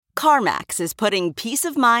CarMax is putting peace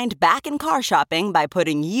of mind back in car shopping by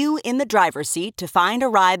putting you in the driver's seat to find a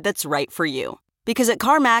ride that's right for you. Because at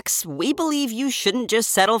CarMax, we believe you shouldn't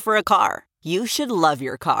just settle for a car. You should love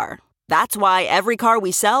your car. That's why every car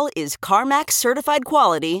we sell is CarMax certified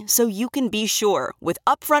quality, so you can be sure with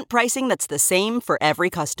upfront pricing that's the same for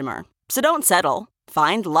every customer. So don't settle.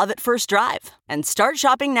 Find love at first drive and start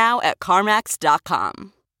shopping now at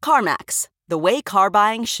CarMax.com. CarMax, the way car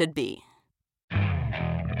buying should be.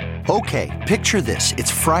 Okay, picture this.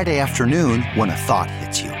 It's Friday afternoon when a thought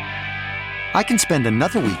hits you. I can spend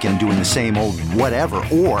another weekend doing the same old whatever,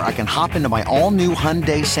 or I can hop into my all-new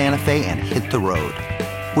Hyundai Santa Fe and hit the road.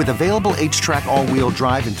 With available H-Track all-wheel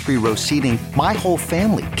drive and 3-row seating, my whole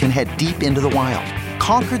family can head deep into the wild.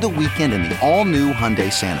 Conquer the weekend in the all-new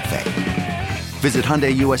Hyundai Santa Fe. Visit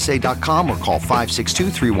HyundaiUSA.com or call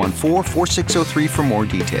 562-314-4603 for more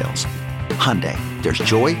details. Hyundai, there's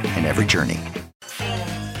joy in every journey.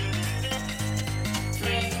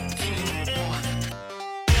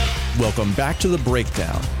 Welcome back to The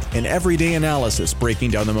Breakdown, an everyday analysis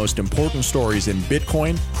breaking down the most important stories in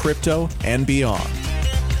Bitcoin, crypto, and beyond.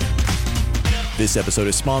 This episode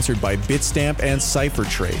is sponsored by Bitstamp and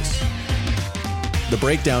CipherTrace. The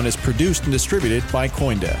Breakdown is produced and distributed by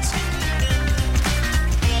CoinDesk.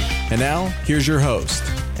 And now, here's your host,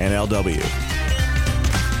 NLW.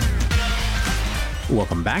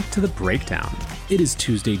 Welcome back to The Breakdown. It is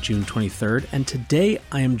Tuesday, June 23rd, and today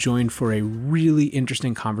I am joined for a really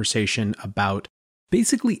interesting conversation about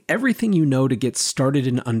basically everything you know to get started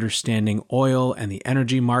in understanding oil and the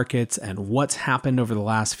energy markets and what's happened over the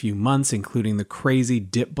last few months, including the crazy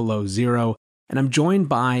dip below zero. And I'm joined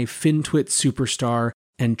by FinTwit superstar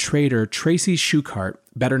and trader Tracy Shuchart,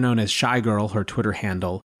 better known as Shy Girl, her Twitter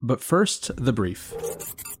handle. But first, the brief.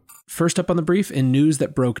 First up on the brief, in news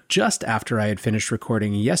that broke just after I had finished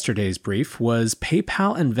recording yesterday's brief, was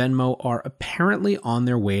PayPal and Venmo are apparently on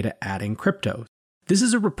their way to adding crypto. This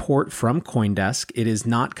is a report from CoinDesk. It is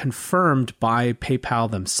not confirmed by PayPal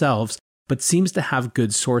themselves, but seems to have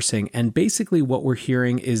good sourcing. And basically what we're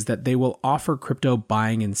hearing is that they will offer crypto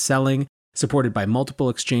buying and selling, supported by multiple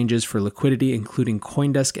exchanges for liquidity, including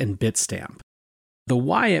CoinDesk and Bitstamp. The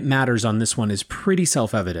why it matters on this one is pretty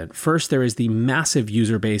self-evident. First, there is the massive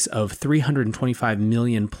user base of 325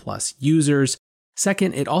 million plus users.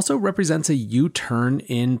 Second, it also represents a U-turn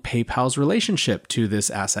in PayPal's relationship to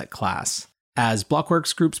this asset class. As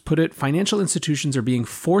Blockworks Groups put it, financial institutions are being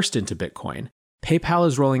forced into Bitcoin. PayPal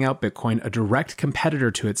is rolling out Bitcoin, a direct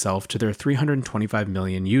competitor to itself, to their 325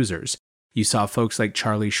 million users. You saw folks like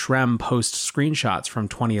Charlie Shrem post screenshots from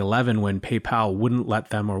 2011 when PayPal wouldn't let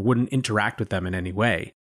them or wouldn't interact with them in any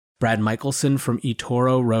way. Brad Michelson from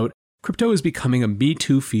eToro wrote, "Crypto is becoming a Me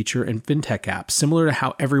Too feature in fintech apps, similar to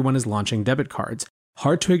how everyone is launching debit cards.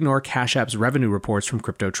 Hard to ignore Cash App's revenue reports from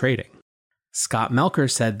crypto trading." Scott Melker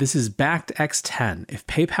said, "This is backed X10. If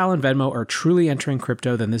PayPal and Venmo are truly entering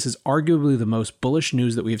crypto, then this is arguably the most bullish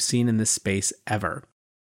news that we have seen in this space ever."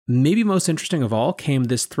 Maybe most interesting of all came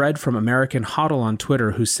this thread from American Hodl on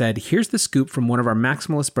Twitter, who said, "Here's the scoop from one of our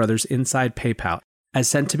maximalist brothers inside PayPal, as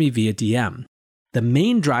sent to me via DM. The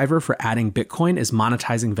main driver for adding Bitcoin is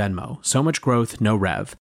monetizing Venmo. So much growth, no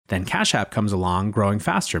rev. Then Cash App comes along, growing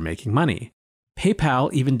faster, making money.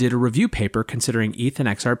 PayPal even did a review paper considering ETH and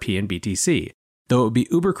XRP and BTC. Though it would be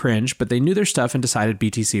uber cringe, but they knew their stuff and decided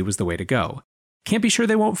BTC was the way to go. Can't be sure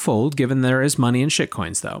they won't fold, given there is money in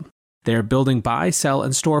shitcoins though. They are building buy, sell,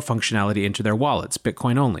 and store functionality into their wallets,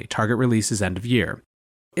 Bitcoin only. Target release is end of year.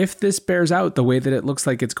 If this bears out the way that it looks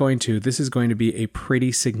like it's going to, this is going to be a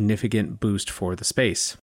pretty significant boost for the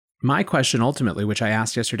space." My question ultimately, which I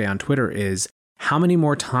asked yesterday on Twitter, is how many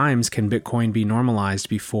more times can Bitcoin be normalized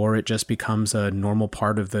before it just becomes a normal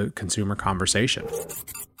part of the consumer conversation?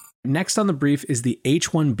 Next on the brief is the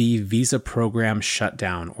H-1B visa program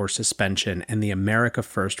shutdown or suspension and the America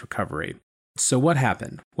First recovery. So what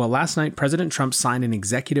happened? Well, last night, President Trump signed an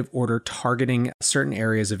executive order targeting certain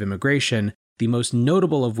areas of immigration, the most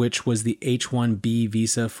notable of which was the H-1B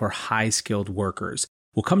visa for high-skilled workers.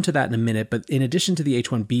 We'll come to that in a minute, but in addition to the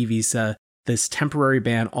H-1B visa, this temporary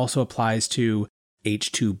ban also applies to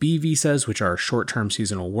H-2B visas, which are short-term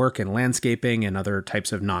seasonal work in landscaping and other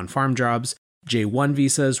types of non-farm jobs, J-1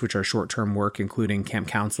 visas, which are short-term work including camp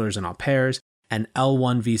counselors and au pairs, and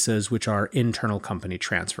L-1 visas, which are internal company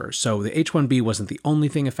transfers. So the H-1B wasn't the only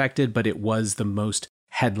thing affected, but it was the most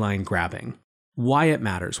headline-grabbing. Why it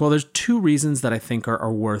matters? Well, there's two reasons that I think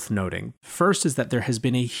are worth noting. First is that there has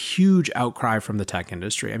been a huge outcry from the tech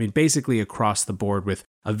industry. I mean, basically across the board with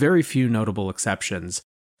a very few notable exceptions.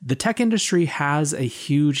 The tech industry has a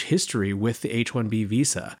huge history with the H-1B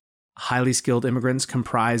visa. highly skilled immigrants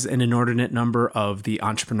comprise an inordinate number of the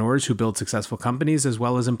entrepreneurs who build successful companies, as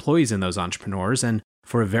well as employees in those entrepreneurs. And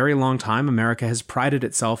for a very long time, America has prided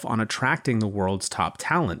itself on attracting the world's top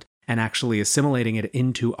talent and actually assimilating it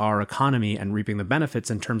into our economy and reaping the benefits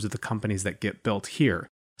in terms of the companies that get built here.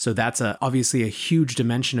 So that's obviously a huge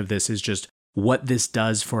dimension of this, is just what this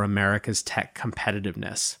does for America's tech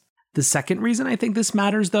competitiveness. The second reason I think this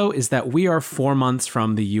matters, though, is that we are 4 months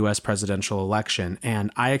from the US presidential election,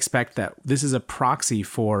 and I expect that this is a proxy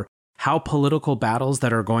for how political battles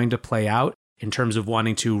that are going to play out in terms of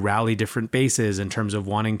wanting to rally different bases, in terms of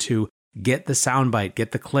wanting to get the soundbite,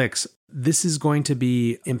 get the clicks. This is going to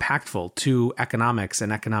be impactful to economics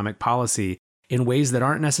and economic policy in ways that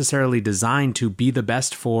aren't necessarily designed to be the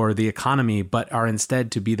best for the economy, but are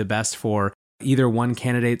instead to be the best for either one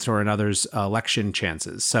candidate's or another's election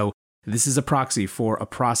chances. So this is a proxy for a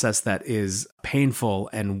process that is painful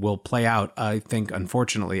and will play out, I think,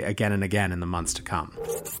 unfortunately, again and again in the months to come.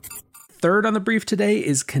 Third on the brief today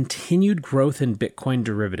is continued growth in Bitcoin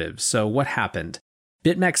derivatives. So what happened?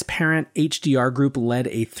 BitMEX parent HDR Group led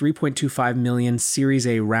a $3.25 million Series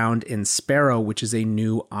A round in Sparrow, which is a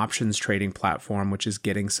new options trading platform, which is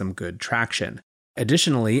getting some good traction.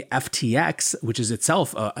 Additionally, FTX, which is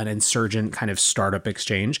itself an insurgent kind of startup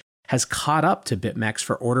exchange, has caught up to BitMEX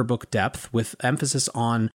for order book depth, with emphasis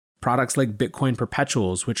on products like Bitcoin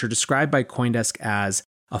perpetuals, which are described by CoinDesk as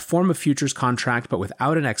a form of futures contract but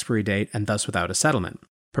without an expiry date and thus without a settlement.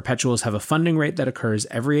 Perpetuals have a funding rate that occurs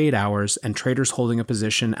every 8 hours, and traders holding a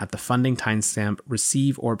position at the funding timestamp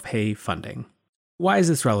receive or pay funding. Why is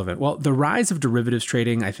this relevant? Well, the rise of derivatives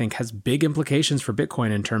trading, I think, has big implications for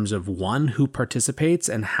Bitcoin in terms of, one, who participates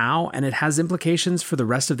and how, and it has implications for the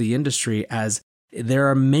rest of the industry, as there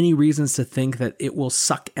are many reasons to think that it will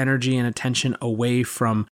suck energy and attention away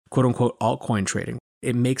from quote-unquote altcoin trading.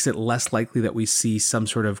 It makes it less likely that we see some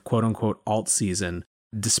sort of quote-unquote alt season,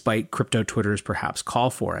 despite crypto Twitter's perhaps call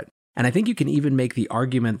for it. And I think you can even make the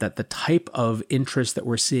argument that the type of interest that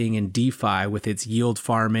we're seeing in DeFi with its yield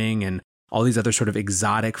farming and all these other sort of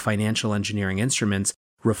exotic financial engineering instruments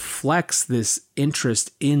reflects this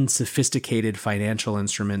interest in sophisticated financial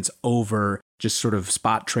instruments over just sort of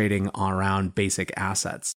spot trading around basic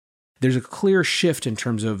assets. There's a clear shift in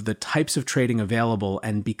terms of the types of trading available,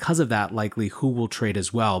 and because of that, likely who will trade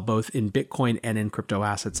as well, both in Bitcoin and in crypto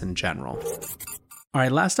assets in general. All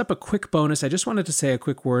right, last up, a quick bonus. I just wanted to say a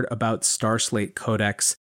quick word about Starslate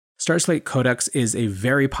Codex. Starslate Codex is a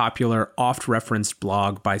very popular, oft-referenced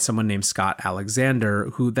blog by someone named Scott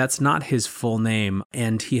Alexander, who that's not his full name,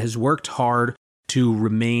 and he has worked hard to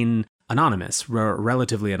remain anonymous,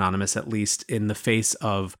 relatively anonymous at least, in the face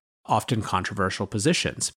of often controversial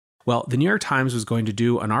positions. Well, the New York Times was going to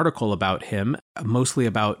do an article about him, mostly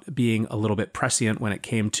about being a little bit prescient when it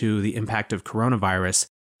came to the impact of coronavirus,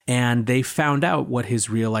 and they found out what his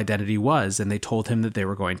real identity was, and they told him that they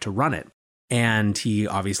were going to run it. And he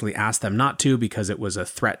obviously asked them not to because it was a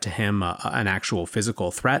threat to him, an actual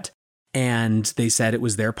physical threat. And they said it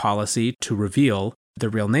was their policy to reveal the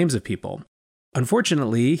real names of people.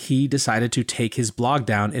 Unfortunately, he decided to take his blog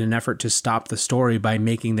down in an effort to stop the story by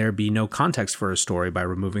making there be no context for a story by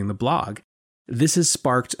removing the blog. This has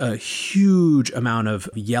sparked a huge amount of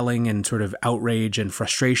yelling and sort of outrage and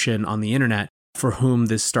frustration on the internet, for whom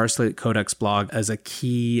this Starslate Codex blog is a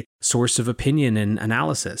key source of opinion and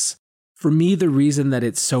analysis. For me, the reason that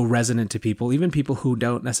it's so resonant to people, even people who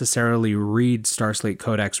don't necessarily read Starslate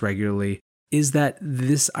Codex regularly, is that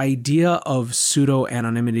this idea of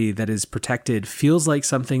pseudo-anonymity that is protected feels like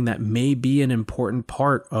something that may be an important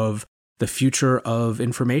part of the future of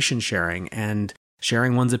information sharing and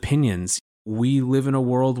sharing one's opinions. We live in a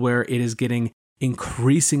world where it is getting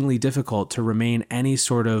increasingly difficult to remain any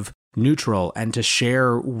sort of neutral and to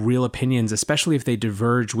share real opinions, especially if they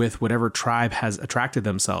diverge with whatever tribe has attracted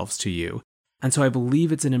themselves to you. And so I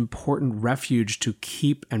believe it's an important refuge to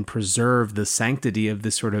keep and preserve the sanctity of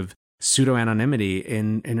this sort of pseudo-anonymity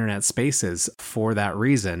in internet spaces for that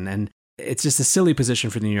reason. And it's just a silly position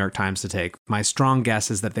for the New York Times to take. My strong guess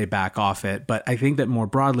is that they back off it, but I think that more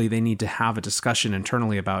broadly, they need to have a discussion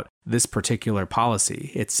internally about this particular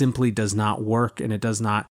policy. It simply does not work, and it does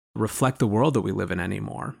not reflect the world that we live in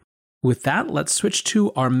anymore. With that, let's switch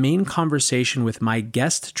to our main conversation with my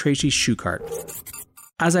guest, Tracy Schuchart.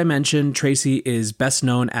 As I mentioned, Tracy is best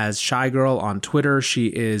known as Shy Girl on Twitter. She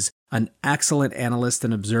is an excellent analyst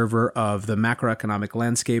and observer of the macroeconomic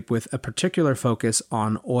landscape with a particular focus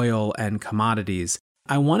on oil and commodities.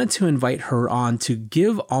 I wanted to invite her on to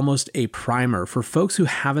give almost a primer for folks who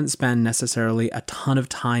haven't spent necessarily a ton of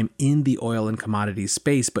time in the oil and commodities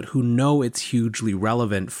space, but who know it's hugely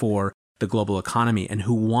relevant for the global economy and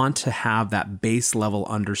who want to have that base level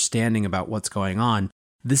understanding about what's going on,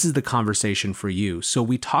 this is the conversation for you. So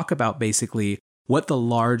we talk about basically what the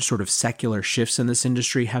large sort of secular shifts in this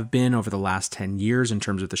industry have been over the last 10 years in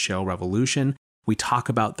terms of the shale revolution. We talk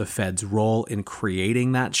about the Fed's role in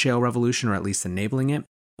creating that shale revolution, or at least enabling it.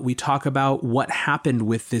 We talk about what happened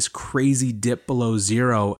with this crazy dip below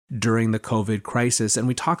zero during the COVID crisis, and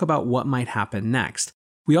we talk about what might happen next.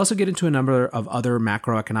 We also get into a number of other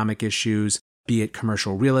macroeconomic issues, be it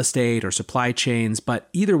commercial real estate or supply chains, but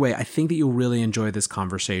either way, I think that you'll really enjoy this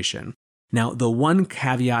conversation. Now, the one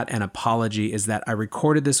caveat and apology is that I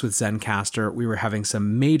recorded this with Zencastr. We were having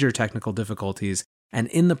some major technical difficulties, and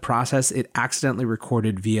in the process, it accidentally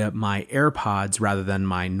recorded via my AirPods rather than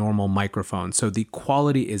my normal microphone. So the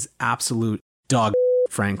quality is absolute dog,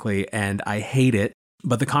 frankly, and I hate it.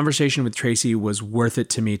 But the conversation with Tracy was worth it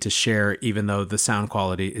to me to share, even though the sound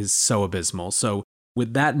quality is so abysmal. So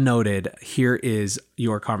with that noted, here is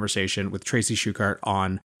your conversation with Tracy Schuchart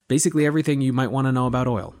on basically everything you might want to know about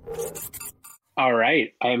oil. All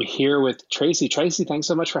right. I am here with Tracy. Tracy, thanks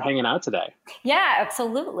so much for hanging out today. Yeah,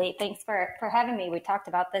 absolutely. Thanks for having me. We talked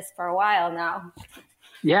about this for a while now.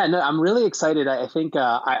 Yeah, no, I'm really excited. I think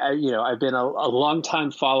I've been a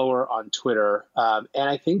longtime follower on Twitter, and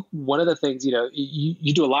I think one of the things,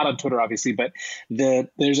 you do a lot on Twitter, obviously, but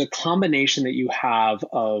there's a combination that you have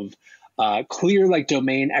of clear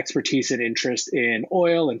domain expertise and interest in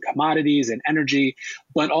oil and commodities and energy,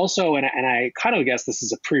 but also, and I kind of guess this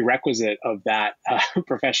is a prerequisite of that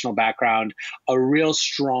professional background, a real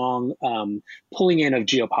strong pulling in of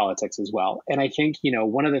geopolitics as well. And I think,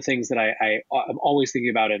 one of the things that I'm always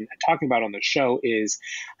thinking about and talking about on the show is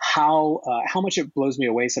how much it blows me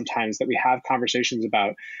away sometimes that we have conversations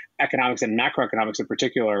about economics and macroeconomics in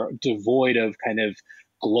particular, devoid of kind of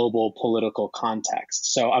global political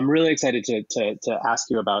context. So I'm really excited to ask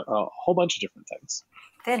you about a whole bunch of different things.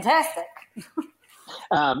 Fantastic.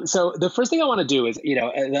 So the first thing I want to do is,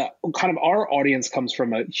 kind of our audience comes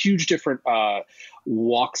from a huge different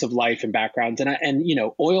walks of life and backgrounds. And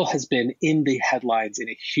oil has been in the headlines in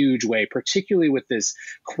a huge way, particularly with this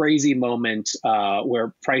crazy moment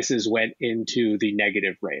where prices went into the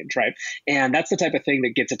negative range, right? And that's the type of thing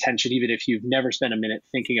that gets attention, even if you've never spent a minute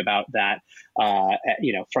thinking about that,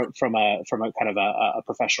 from a kind of a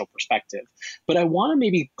professional perspective. But I want to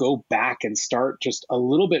maybe go back and start just a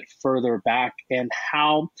little bit further back and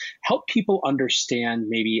help people understand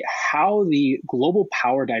maybe how the global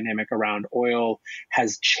power dynamic around oil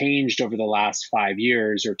has changed over the last 5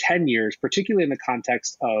 years or 10 years, particularly in the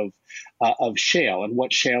context of shale and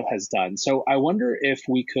what shale has done. So I wonder if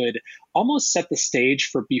we could almost set the stage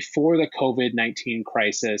for before the COVID-19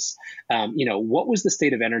 crisis. What was the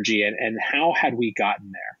state of energy and how had we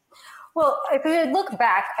gotten there? Well, if we look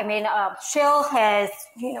back,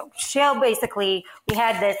 shale basically, we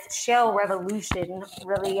had this shale revolution,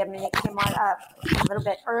 really. It came on a little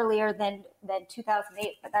bit earlier than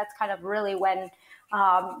 2008, but that's kind of really when,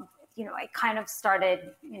 it kind of started,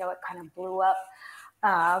 it kind of blew up.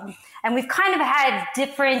 And we've kind of had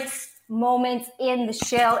different moments in the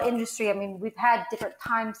shale industry. We've had different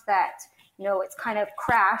times that, it's kind of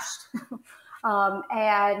crashed.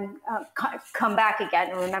 And come back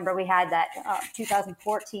again. And remember, we had that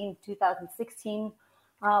 2014, 2016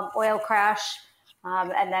 oil crash,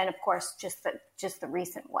 and then, of course, just the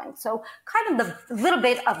recent one. So kind of the little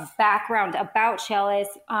bit of background about shale is,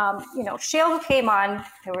 shale came on.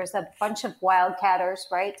 There was a bunch of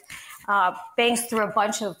wildcatters, right? Banks threw a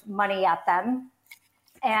bunch of money at them.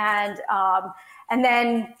 And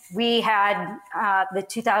then we had the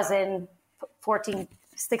 2014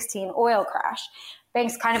 16 oil crash.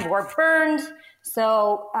 Banks kind of were burned.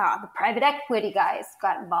 So the private equity guys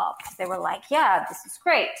got involved. They were like, yeah, this is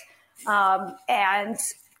great. And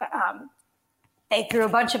they threw a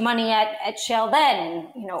bunch of money at shale then,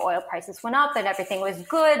 and, oil prices went up and everything was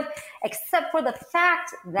good, except for the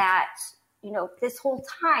fact that, this whole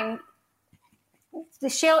time, the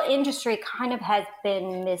shale industry kind of has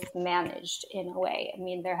been mismanaged in a way.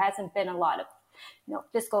 There hasn't been a lot of,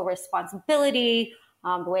 fiscal responsibility.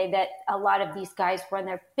 The way that a lot of these guys run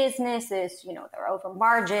their business is, they're over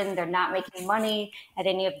margin, they're not making money at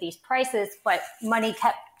any of these prices, but money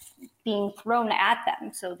kept being thrown at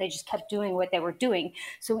them. So they just kept doing what they were doing.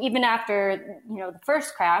 So even after, the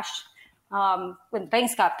first crash, when the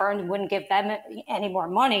banks got burned and wouldn't give them any more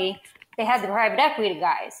money, they had the private equity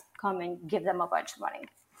guys come and give them a bunch of money.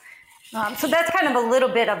 So that's kind of a little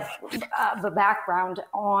bit of a background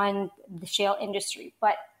on the shale industry.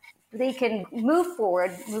 But they can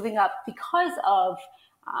moving up because of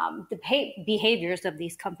the behaviors of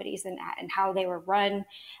these companies and how they were run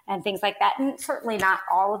and things like that. And certainly not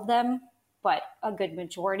all of them, but a good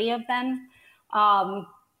majority of them.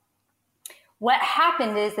 What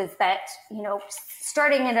happened is that,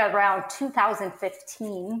 starting in around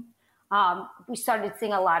 2015, we started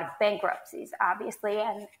seeing a lot of bankruptcies, obviously.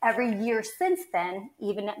 And every year since then,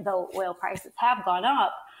 even though oil prices have gone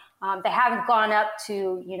up, they haven't gone up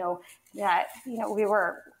to, we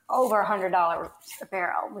were over $100 a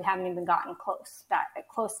barrel. We haven't even gotten close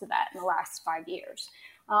to that in the last 5 years.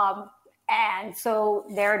 And so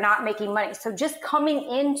they're not making money. So just coming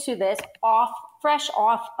into this fresh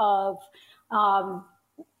off of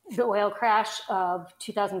the oil crash of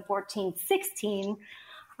 2014-16,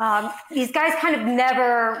 these guys kind of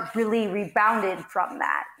never really rebounded from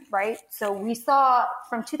that, right? So we saw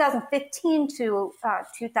from 2015 to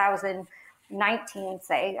 2019,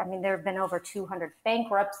 there have been over 200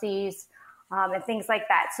 bankruptcies and things like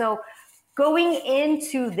that. So going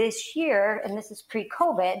into this year, and this is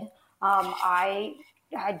pre-COVID, I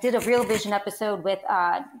did a Real Vision episode with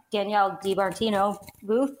Danielle DiMartino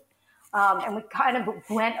Booth, and we kind of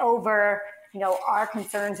went over, our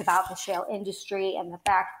concerns about the shale industry and the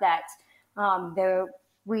fact that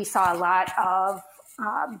we saw a lot of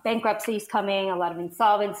bankruptcies coming, a lot of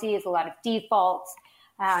insolvencies, a lot of defaults,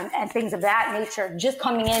 and things of that nature just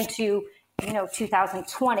coming into,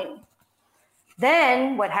 2020.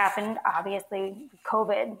 Then what happened, obviously,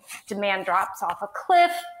 COVID, demand drops off a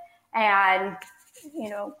cliff and,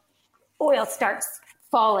 oil starts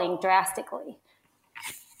falling drastically.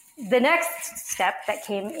 The next step that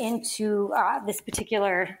came into this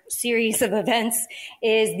particular series of events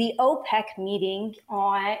is the OPEC meeting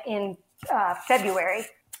in February,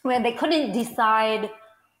 when they couldn't decide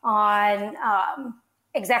on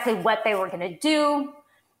exactly what they were going to do.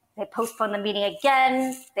 They postponed the meeting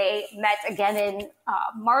again. They met again in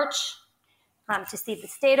March to see the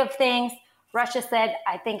state of things. Russia said,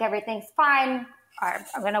 I think everything's fine. I'm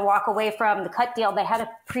going to walk away from the cut deal. They had a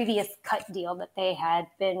previous cut deal that they had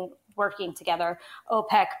been working together,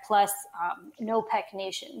 OPEC plus NOPEC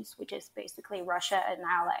nations, which is basically Russia and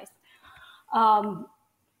allies.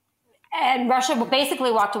 And Russia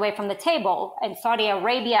basically walked away from the table. And Saudi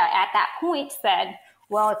Arabia at that point said,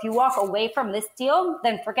 well, if you walk away from this deal,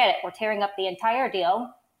 then forget it. We're tearing up the entire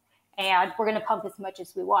deal and we're going to pump as much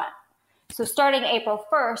as we want. So starting April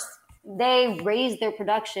 1st, they raised their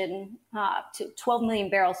production to 12 million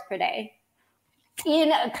barrels per day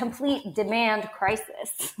in a complete demand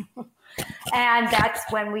crisis. And that's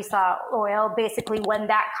when we saw oil, basically when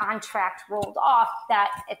that contract rolled off, that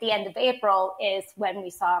at the end of April is when we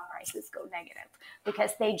saw prices go negative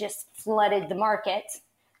because they just flooded the market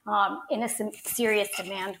in a serious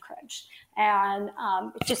demand crunch. And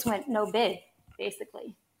it just went no bid,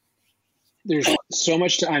 basically. There's so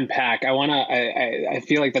much to unpack. I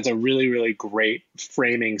feel like that's a really, really great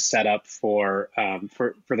framing setup for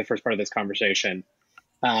the first part of this conversation.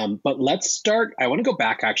 But let's start. I want to go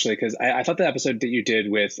back actually, because I thought the episode that you did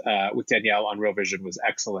with Danielle on Real Vision was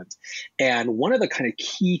excellent. And one of the kind of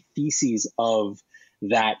key theses of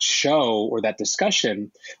that show or that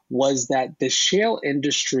discussion was that the shale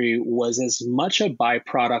industry was as much a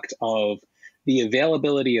byproduct of the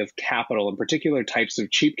availability of capital, in particular types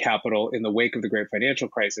of cheap capital in the wake of the great financial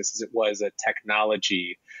crisis, as it was a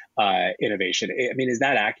technology innovation. I mean, is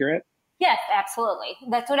that accurate? Yes, absolutely.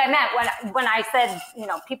 That's what I meant when I said,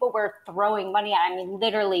 people were throwing money at. I mean,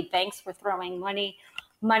 literally banks were throwing money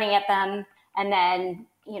at them. And then,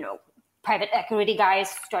 private equity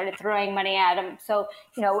guys started throwing money at them. So,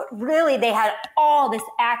 really they had all this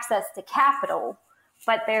access to capital,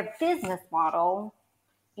 but their business model,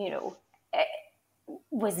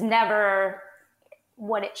 was never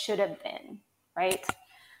what it should have been, right?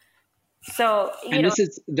 So,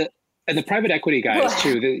 and the private equity guys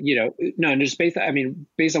too, and just based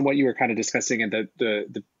on what you were kind of discussing at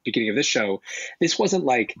the beginning of this show, this wasn't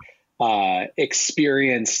like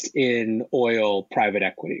experienced in oil private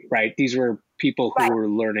equity, right? These were people who were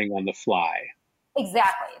learning on the fly.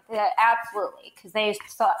 Exactly. Yeah, absolutely. Because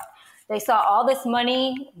they saw all this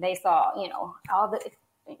money. They saw,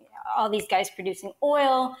 all these guys producing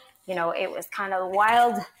oil. It was kind of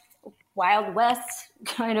Wild West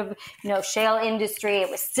kind of, shale industry. It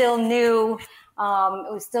was still new.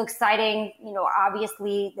 It was still exciting.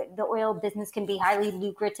 Obviously the oil business can be highly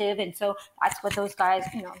lucrative. And so that's what those guys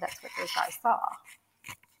saw.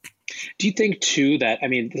 Do you think too that,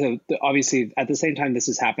 obviously at the same time this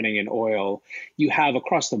is happening in oil, you have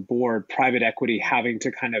across the board private equity having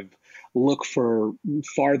to kind of look for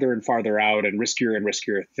farther and farther out and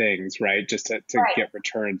riskier things, right? Just to get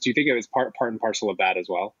returns. Do you think it was part and parcel of that as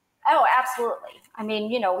well? Oh, absolutely. I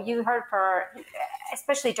mean, you heard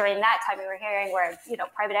especially during that time, we were hearing where,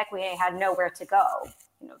 private equity had nowhere to go.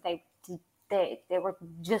 They They were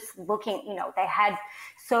just looking, they had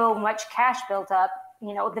so much cash built up. The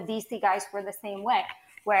VC guys were the same way,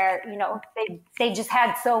 where, they just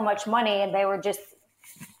had so much money and they were just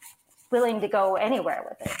willing to go anywhere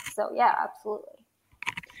with it. So yeah, absolutely.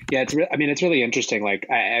 Yeah, it's really interesting. Like,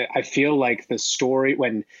 I feel like the story,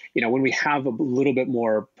 when we have a little bit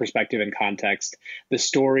more perspective and context, the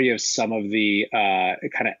story of some of the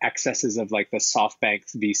kind of excesses of like the SoftBank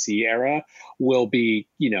VC era will be,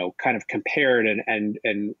 kind of compared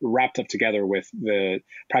and wrapped up together with the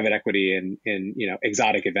private equity in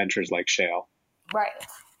exotic adventures like shale. Right.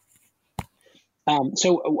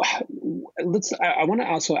 So I want to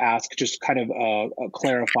also ask just kind of a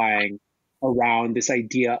clarifying around this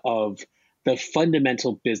idea of the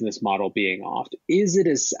fundamental business model being off. Is it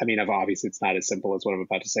obviously it's not as simple as what I'm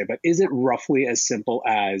about to say, but is it roughly as simple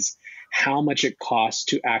as how much it costs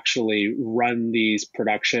to actually run these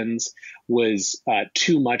productions was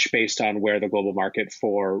too much based on where the global market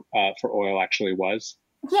for oil actually was?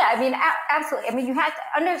 Yeah, absolutely. You have to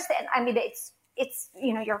understand, it's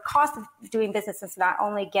your cost of doing business is not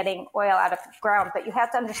only getting oil out of the ground, but you have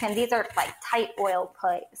to understand these are like tight oil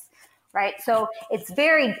plays. Right. So it's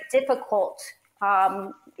very difficult.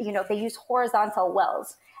 They use horizontal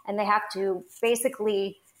wells and they have to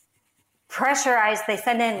basically pressurize. They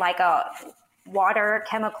send in like a water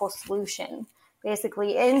chemical solution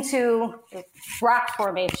basically into rock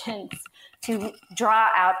formations to draw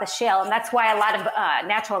out the shale. And that's why a lot of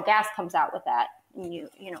natural gas comes out with that. And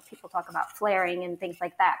people talk about flaring and things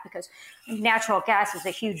like that because natural gas is a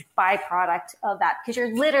huge byproduct of that because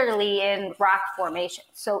you're literally in rock formation.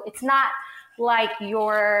 So it's not like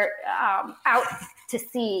you're out to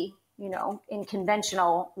sea, in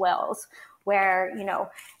conventional wells where,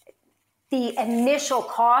 the initial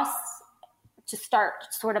costs to start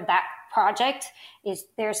sort of that project is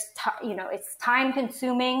it's time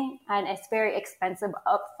consuming and it's very expensive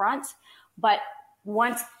upfront, but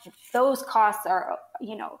once those costs are,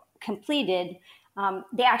 completed,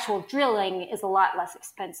 the actual drilling is a lot less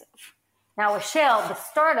expensive. Now with shale, the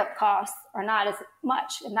startup costs are not as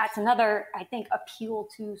much. And that's another, I think, appeal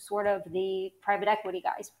to sort of the private equity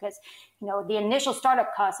guys because, the initial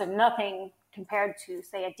startup costs are nothing compared to,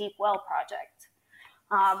 say, a deep well project.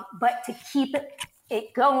 But to keep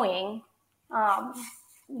it going,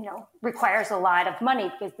 requires a lot of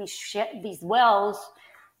money because these wells,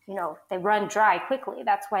 they run dry quickly.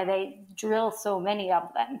 That's why they drill so many of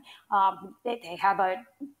them. They have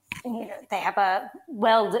a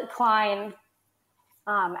well decline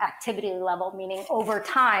activity level, meaning over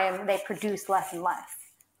time they produce less and less.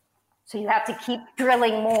 So you have to keep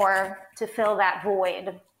drilling more to fill that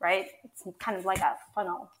void, right? It's kind of like a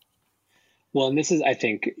funnel. Well, and this is, I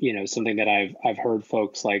think, something that I've heard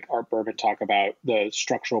folks like Art Berman talk about. The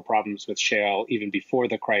structural problems with shale, even before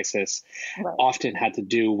the crisis, right, often had to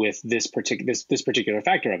do with this particular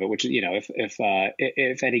factor of it, which is,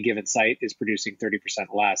 if any given site is producing 30%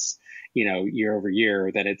 less, year over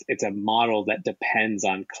year, then it's a model that depends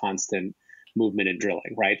on constant movement and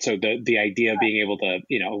drilling, right? So the idea of being able to,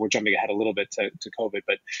 we're jumping ahead a little bit to COVID,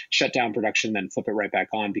 but shut down production, then flip it right back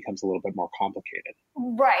on becomes a little bit more complicated.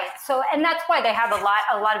 Right. So, and that's why they have a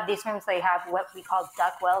lot of these firms, they have what we call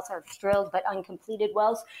duck wells or drilled but uncompleted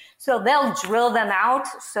wells. So they'll drill them out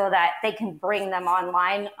so that they can bring them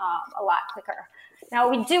online a lot quicker. Now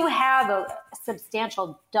we do have a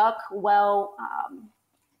substantial duck well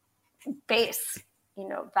base,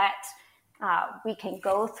 that we can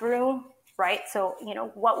go through. Right. So,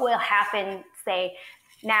 what will happen, say,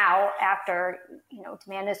 now after,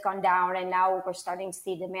 demand has gone down and now we're starting to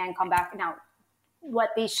see demand come back. Now, what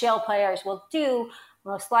these shale players will do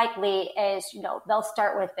most likely is, they'll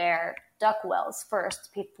start with their duck wells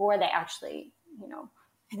first before they actually,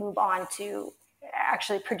 move on to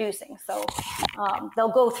actually producing. So they'll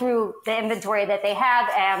go through the inventory that they have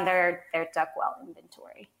and their duck well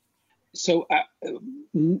inventory. So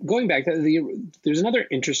going back, there's another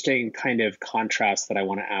interesting kind of contrast that I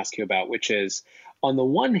want to ask you about, which is, on the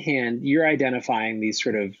one hand, you're identifying these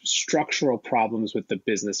sort of structural problems with the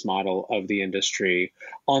business model of the industry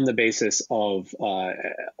on the basis of,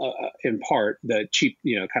 in part, the cheap,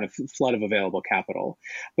 kind of flood of available capital.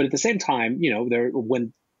 But at the same time,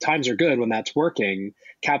 when times are good, when that's working,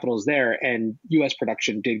 capital is there, and U.S.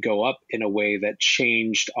 production did go up in a way that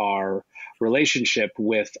changed our relationship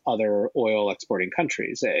with other oil exporting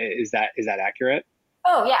countries. Is that accurate?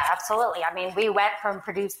 Oh yeah, absolutely. We went from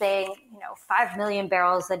producing 5 million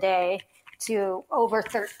barrels a day to over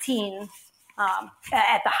 13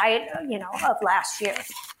 at the height of last year.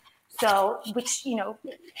 So, which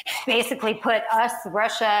basically put us,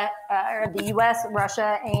 Russia, or the U.S.,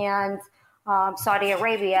 Russia, and Saudi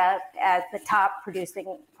Arabia as the top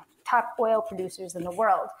oil producers in the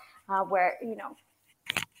world, where,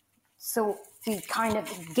 so we kind of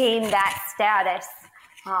gained that status,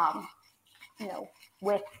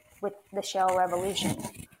 with the shale revolution.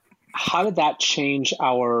 How did that change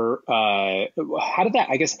what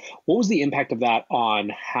was the impact of that on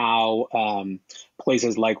how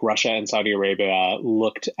places like Russia and Saudi Arabia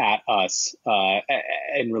looked at us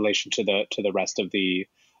in relation to the rest of the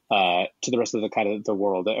kind of the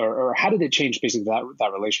world, or how did it change basically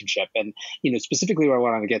that relationship? And specifically what I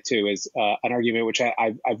wanted to get to is an argument which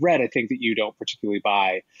I've read. I think that you don't particularly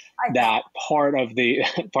buy, that part of the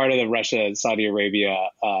Russia and Saudi Arabia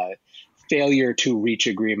failure to reach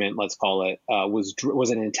agreement, let's call it, was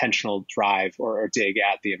an intentional drive or dig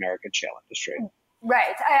at the American shale industry.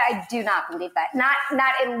 Right. I do not believe that. Not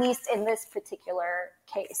at least in this particular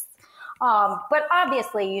case. But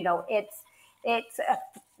obviously,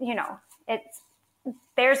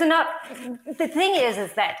 there's enough. The thing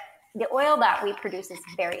is that the oil that we produce is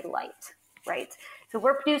very light, right? So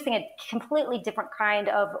we're producing a completely different kind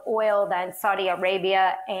of oil than Saudi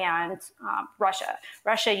Arabia and Russia.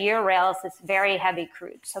 Russia Urals is very heavy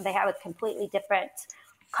crude, so they have a completely different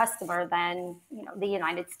customer than the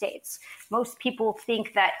United States. Most people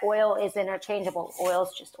think that oil is interchangeable. Oil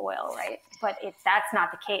is just oil, right? But that's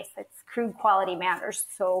not the case. It's crude quality matters.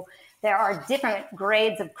 So there are different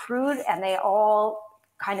grades of crude, and they all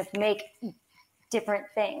kind of make different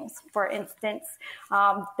things. For instance,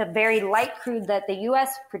 the very light crude that the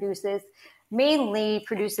U.S. produces mainly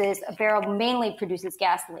produces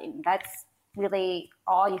gasoline. That's really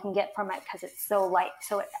all you can get from it because it's so light.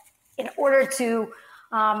 So in order to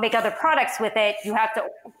make other products with it, you have to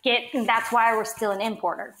and that's why we're still an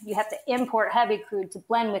importer. You have to import heavy crude to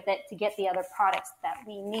blend with it to get the other products that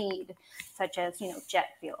we need, such as, jet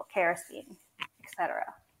fuel, kerosene,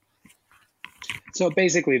 etc. So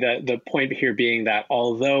basically the point here being that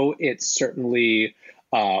although it certainly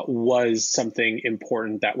was something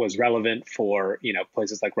important that was relevant for,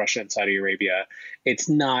 places like Russia and Saudi Arabia, it's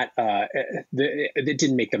not, it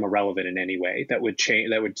didn't make them irrelevant in any way that would change,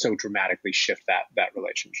 that would so dramatically shift that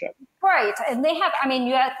relationship. Right. And they have,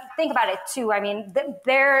 you have to think about it too.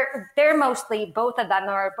 They're mostly, both of them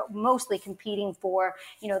are mostly competing for,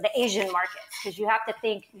 the Asian markets, because you have to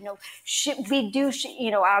think,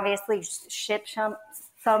 obviously ship some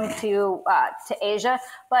to Asia,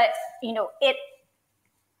 but, it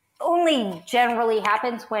only generally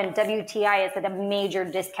happens when WTI is at a major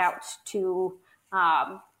discount to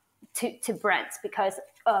Brent because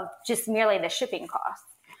of just merely the shipping costs.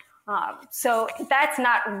 So that's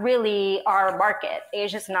not really our market.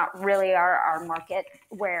 Asia's not really our market,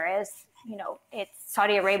 whereas, it's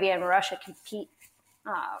Saudi Arabia and Russia compete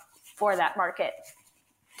for that market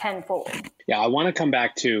tenfold. Yeah, I want to come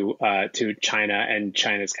back to China and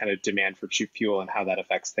China's kind of demand for cheap fuel and how that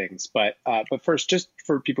affects things. But first, just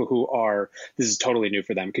for people who this is totally new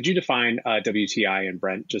for them, could you define WTI and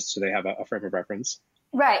Brent just so they have a frame of reference?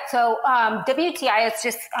 Right. So WTI is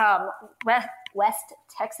just West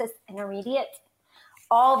Texas Intermediate.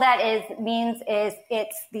 All that means is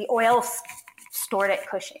it's the oil stored at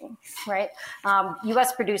Cushing, right?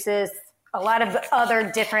 U.S. produces a lot of other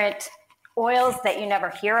different oils that you never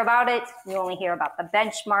hear about it. You only hear about the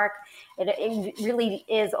benchmark. It really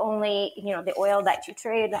is only, the oil that you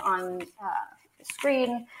trade on the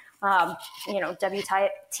screen. WTI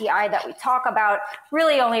that we talk about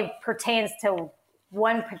really only pertains to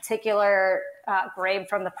one particular grade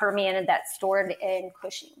from the Permian that's stored in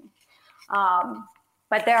Cushing.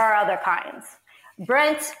 But there are other kinds.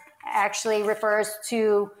 Brent actually refers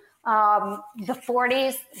to the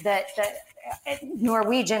 40s, that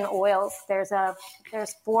Norwegian oils. There's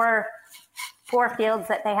four fields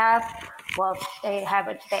that they have. Well, they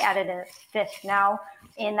added a fifth now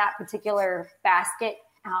in that particular basket,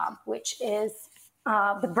 which is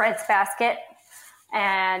the Brent's basket,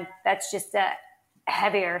 and that's just a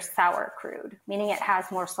heavier sour crude, meaning it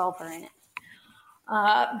has more sulfur in it.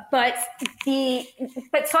 But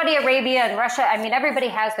Saudi Arabia and Russia, everybody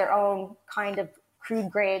has their own kind of crude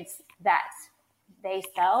grades that they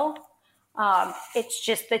sell. It's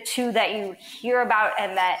just the two that you hear about,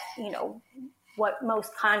 and that, what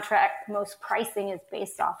most pricing is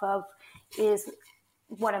based off of is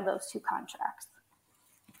one of those two contracts.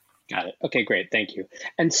 Got it. Okay, great. Thank you.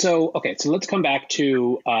 And so let's come back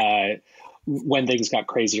to when things got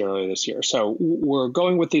crazy earlier this year. So we're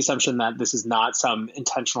going with the assumption that this is not some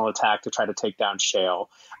intentional attack to try to take down shale.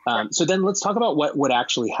 So then let's talk about what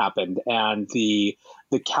actually happened and the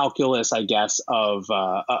calculus, I guess, of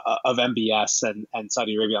MBS and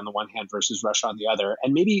Saudi Arabia on the one hand versus Russia on the other.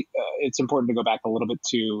 And maybe it's important to go back a little bit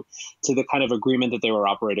to the kind of agreement that they were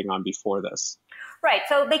operating on before this. Right.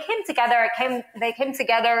 So they came together. They came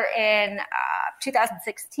together in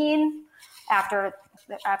 2016 after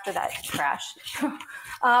that crash.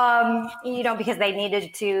 Because they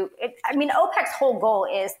needed to. OPEC's whole goal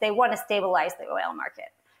is they want to stabilize the oil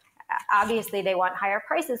market. Obviously, they want higher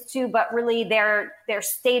prices too, but really their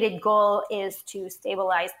stated goal is to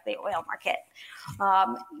stabilize the oil market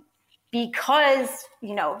because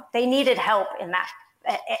they needed help in that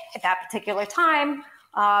at that particular time.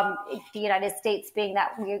 The United States being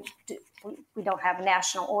that we don't have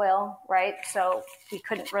national oil, right? So we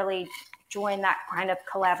couldn't really join that kind of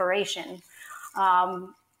collaboration.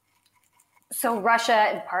 So Russia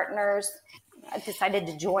and partners decided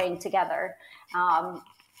to join together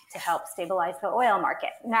to help stabilize the oil market.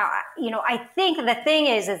 Now, I think the thing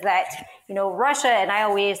is that, Russia, and I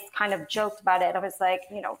always kind of joked about it. I was like,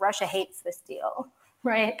 Russia hates this deal,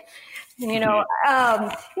 right?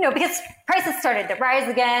 Because prices started to rise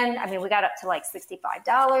again. I mean, we got up to like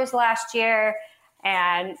 $65 last year.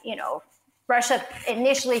 And, Russia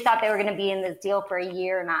initially thought they were going to be in this deal for a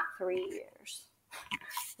year, not 3 years.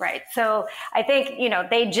 Right. So I think,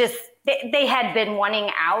 they had been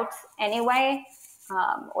wanting out anyway.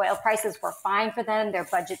 Oil prices were fine for them. Their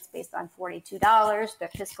budget's based on $42, their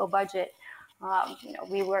fiscal budget.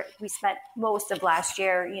 We spent most of last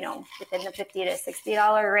year, within the $50 to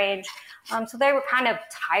 $60 range. So they were kind of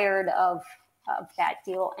tired of that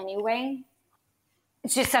deal anyway.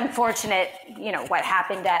 It's just unfortunate, what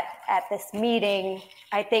happened at this meeting.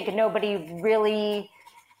 I think nobody really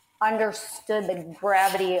understood the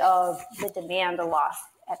gravity of the demand loss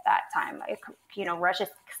at that time. Russia's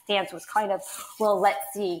stance was kind of, well,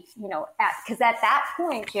 let's see, because at that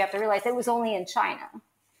point, you have to realize it was only in China.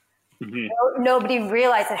 Mm-hmm. Nobody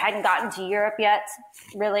realized it hadn't gotten to Europe yet,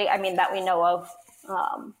 really. I mean, that we know of.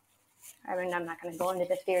 I'm not going to go into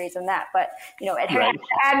the theories on that, but, it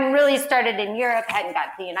hadn't really started in Europe, hadn't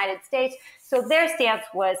gotten to the United States. So their stance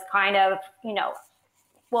was kind of,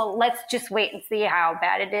 well, let's just wait and see how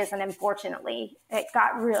bad it is. And unfortunately, it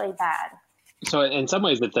got really bad. So in some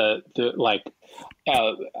ways that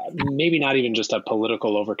maybe not even just a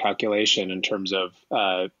political overcalculation in terms of,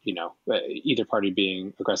 either party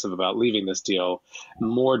being aggressive about leaving this deal,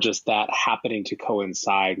 more just that happening to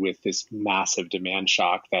coincide with this massive demand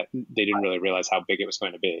shock that they didn't really realize how big it was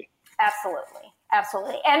going to be. Absolutely.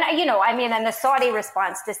 Absolutely. And, and the Saudi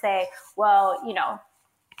response to say, well,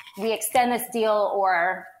 we extend this deal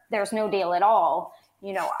or there's no deal at all.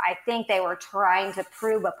 I think they were trying to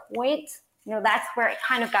prove a point. That's where it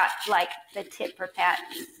kind of got like the tit for tat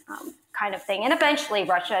kind of thing. And eventually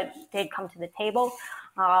Russia did come to the table.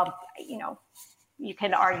 You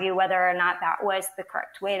can argue whether or not that was the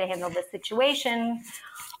correct way to handle the situation.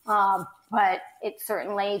 But it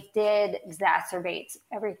certainly did exacerbate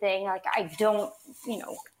everything. Like, I don't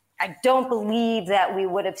believe that we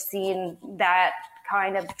would have seen that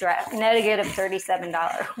kind of negative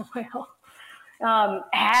 $37 oil.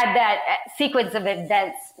 Had that sequence of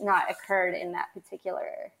events not occurred in that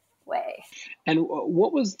particular way. And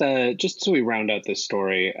what was just so we round out this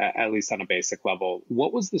story, at least on a basic level,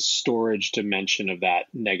 what was the storage dimension of that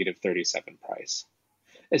negative 37 price?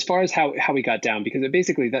 As far as how we got down, because it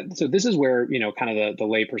basically so this is where, kind of the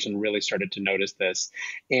layperson really started to notice this.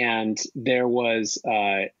 And there were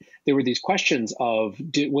these questions of,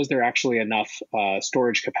 was there actually enough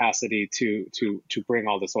storage capacity to bring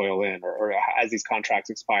all this oil in, or as these contracts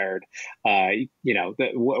expired, what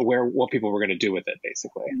people were going to do with it,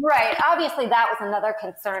 basically. Right. Obviously, that was another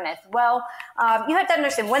concern as well. You have to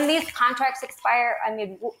understand, when these contracts expire,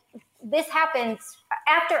 this happens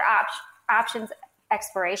after options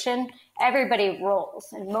expiration, everybody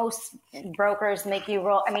rolls, and most brokers make you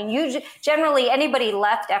roll. Generally anybody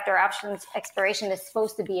left after options expiration is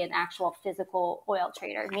supposed to be an actual physical oil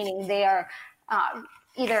trader, meaning they are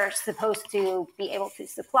either supposed to be able to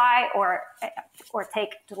supply or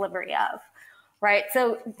take delivery of, right?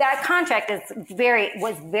 So that contract was very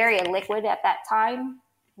illiquid at that time.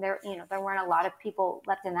 There weren't a lot of people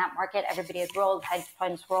left in that market. Everybody had rolled, hedge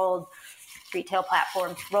funds rolled, retail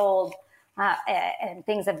platforms rolled. And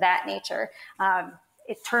things of that nature.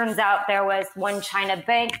 It turns out there was one China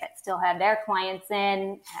bank that still had their clients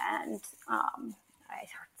in, and I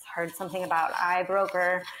heard something about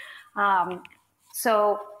iBroker.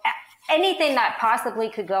 So anything that possibly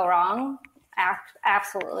could go wrong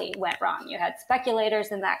absolutely went wrong. You had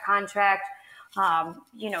speculators in that contract.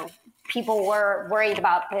 People were worried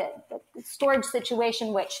about the storage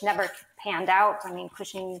situation, which never panned out. I mean,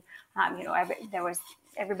 Cushing,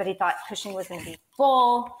 everybody thought Cushing was going to be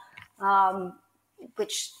full,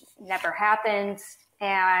 which never happened.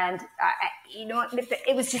 And,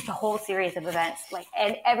 it was just a whole series of events,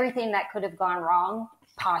 and everything that could have gone wrong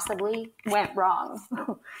possibly went wrong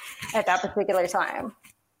at that particular time.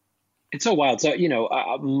 It's so wild. So,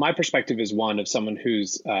 my perspective is one of someone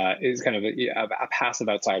who's is kind of a passive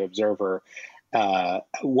outside observer.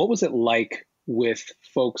 What was it like with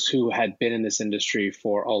folks who had been in this industry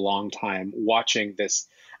for a long time, watching this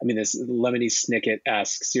Lemony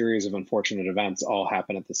Snicket-esque series of unfortunate events all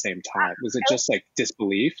happen at the same time? Was it just like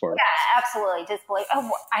disbelief? Or? Yeah, absolutely disbelief.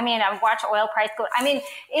 I've watched oil price go.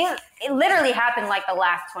 It literally happened like the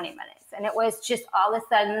last 20 minutes. And it was just all of a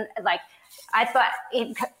sudden, I thought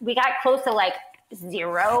we got close to like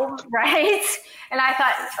zero, right? And I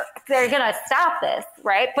thought they're going to stop this,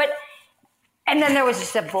 right? And then there was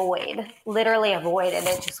just a void, literally a void, and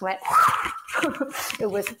it just went, it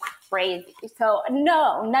was crazy. So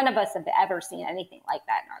no, none of us have ever seen anything like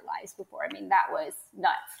that in our lives before. That was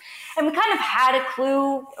nuts. And we kind of had a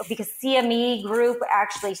clue because CME Group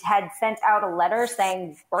actually had sent out a letter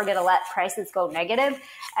saying, we're going to let prices go negative.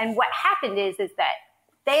 And what happened is that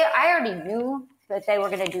I already knew that they were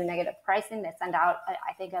going to do negative pricing. They sent out,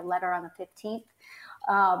 I think, a letter on the 15th.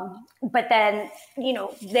 But then,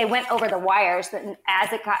 they went over the wires, and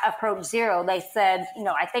as it approached zero, they said,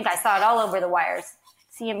 I think I saw it all over the wires.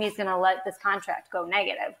 CME is going to let this contract go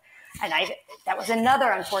negative. And that was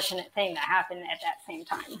another unfortunate thing that happened at that same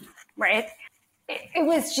time, right? It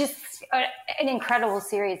was just an incredible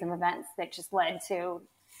series of events that just led to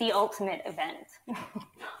the ultimate event.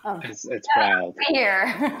 It's wild.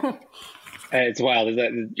 Here. It's wild.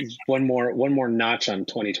 It's one more notch on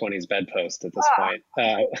 2020's bedpost at this point.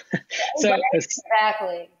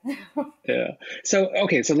 Exactly. Yeah. So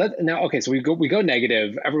we go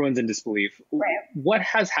negative. Everyone's in disbelief. Right. What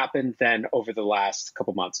has happened then over the last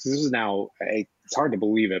couple months? Because this is now it's hard to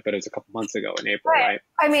believe it, but it's a couple months ago in April, right?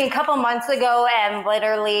 A couple months ago, and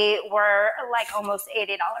literally we're like almost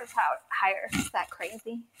 $80 higher. Is that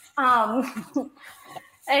crazy?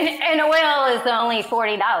 And oil is only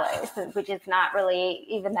 $40, which is not really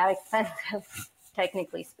even that expensive,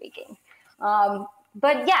 technically speaking.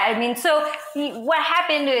 But yeah, so what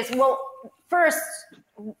happened is,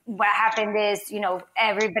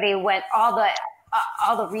 everybody went, all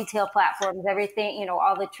the retail platforms, everything,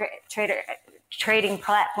 all the trading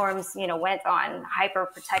platforms, went on hyper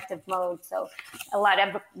protective mode. So a lot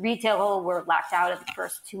of retail were locked out in the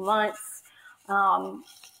first 2 months.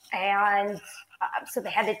 So they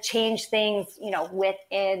had to change things,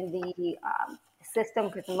 within the system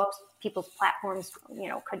because most people's platforms,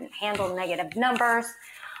 couldn't handle negative numbers.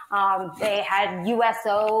 They had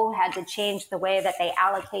USO had to change the way that they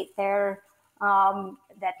allocate their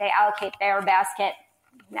basket.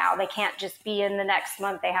 Now they can't just be in the next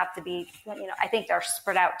month. They have to be, I think they're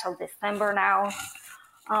spread out till December now.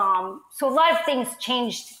 So a lot of things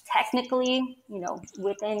changed technically,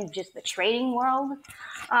 within just the trading world.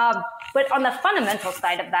 But on the fundamental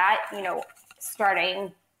side of that,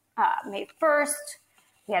 starting May 1st,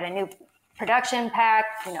 we had a new production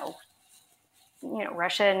pact,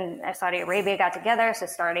 Russia and Saudi Arabia got together. So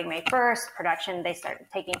starting May 1st, they started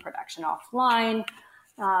taking production offline.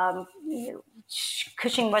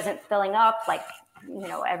 Cushing wasn't filling up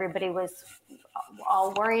everybody was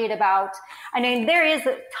all worried about. There is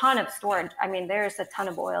a ton of storage. There's a ton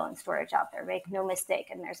of oil and storage out there, make no mistake.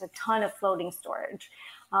 And there's a ton of floating storage,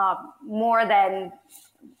 more than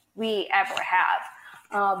we ever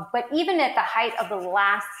have. But even at the height of the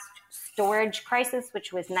last storage crisis,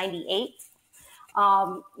 which was 98,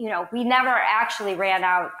 we never actually ran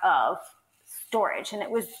out of storage. And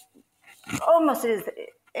it was almost as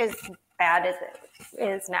bad as it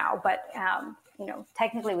is now. But,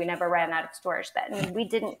 technically we never ran out of storage then. And we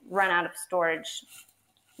didn't run out of storage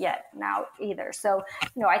yet now either. So,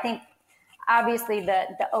 I think obviously the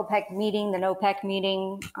OPEC meeting, the NOPEC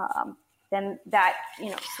meeting, then that,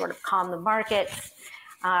 sort of calmed the markets.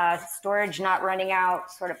 Storage not running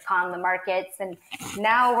out sort of calmed the markets. And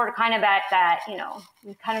now we're kind of at that,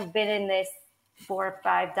 we've kind of been in this $4 or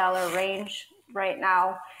 $5 range right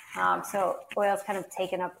now. So oil's kind of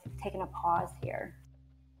taken a pause here.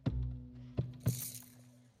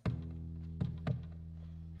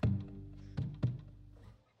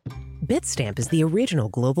 Bitstamp is the original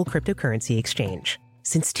global cryptocurrency exchange.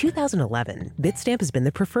 Since 2011, Bitstamp has been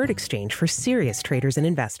the preferred exchange for serious traders and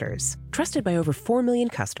investors, trusted by over 4 million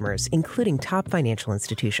customers, including top financial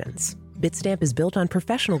institutions. Bitstamp is built on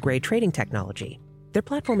professional-grade trading technology. Their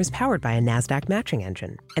platform is powered by a NASDAQ matching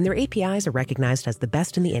engine, and their APIs are recognized as the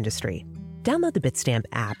best in the industry. Download the Bitstamp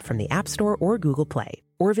app from the App Store or Google Play,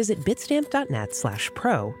 or visit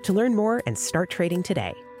bitstamp.net/pro to learn more and start trading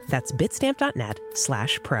today. That's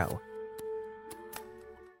bitstamp.net/pro.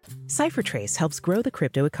 CipherTrace helps grow the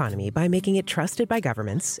crypto economy by making it trusted by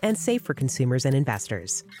governments and safe for consumers and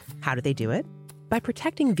investors. How do they do it? By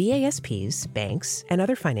protecting VASPs, banks, and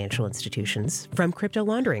other financial institutions from crypto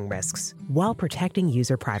laundering risks while protecting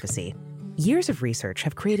user privacy. Years of research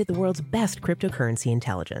have created the world's best cryptocurrency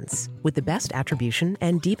intelligence with the best attribution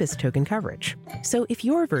and deepest token coverage. So if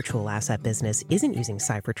your virtual asset business isn't using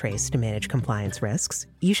CipherTrace to manage compliance risks,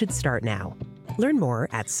 you should start now. Learn more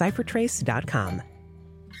at CipherTrace.com.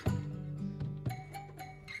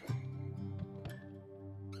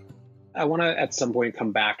 I want to at some point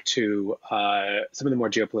come back to some of the more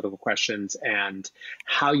geopolitical questions and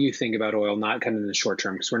how you think about oil, not kind of in the short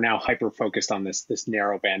term, because we're now hyper focused on this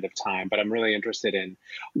narrow band of time. But I'm really interested in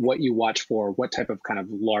what you watch for, what type of kind of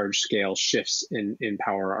large scale shifts in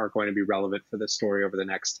power are going to be relevant for this story over the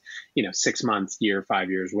next 6 months, year,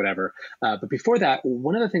 5 years, whatever. But before that,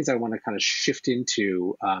 one of the things I want to kind of shift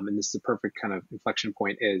into, and this is a perfect kind of inflection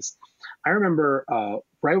point, is I remember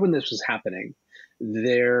right when this was happening,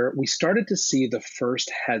 we started to see the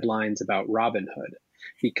first headlines about Robinhood,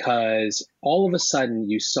 because all of a sudden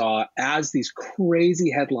you saw, as these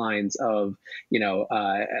crazy headlines of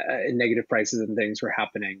negative prices and things were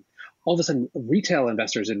happening, all of a sudden retail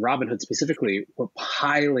investors in Robinhood specifically were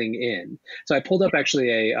piling in. So I pulled up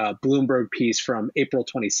actually a Bloomberg piece from April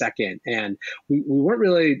 22nd, and we weren't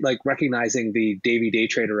really like recognizing the Davey day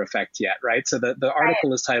trader effect yet, right? So the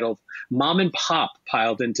article is titled "Mom and Pop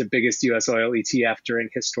Piled into Biggest U.S. Oil ETF During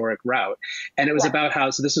Historic Rout." And it was about how,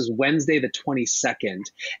 so this is Wednesday the 22nd,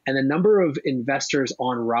 and the number of investors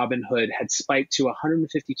on Robinhood had spiked to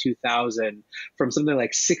 152,000 from something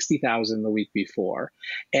like 60,000 the week before.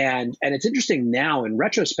 And it's interesting now in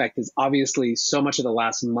retrospect, is obviously so much of the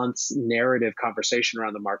last month's narrative conversation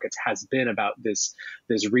around the markets has been about this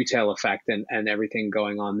retail effect and everything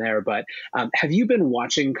going on there. But have you been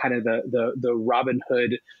watching kind of the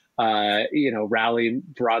Robinhood rally,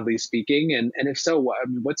 broadly speaking? And if so, how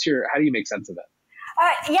do you make sense of it?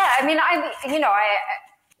 Yeah, I mean,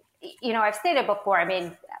 I've stated before, I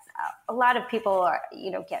mean, a lot of people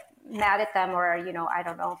get mad at them, or, I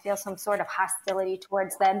don't know, feel some sort of hostility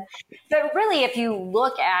towards them. But really, if you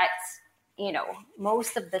look at,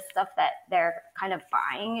 most of the stuff that they're kind of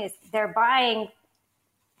buying, they're buying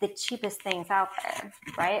the cheapest things out there,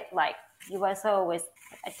 right? Like USO was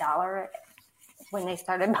 $1 when they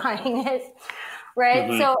started buying it, right?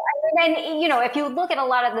 Mm-hmm. So, and if you look at a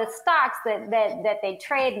lot of the stocks that they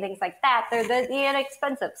trade and things like that, they're the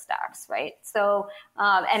inexpensive stocks, right? So,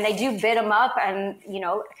 and they do bid them up, and,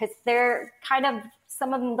 because they're kind of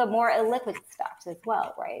some of the more illiquid stocks as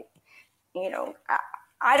well, right?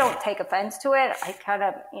 I don't take offense to it. I kind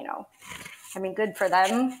of, good for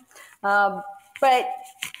them. But,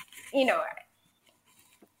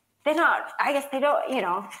 they don't, I guess they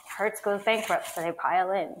don't, Hertz goes bankrupt, so they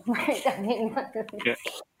pile in, right? I mean, yeah.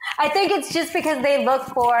 I think it's just because they look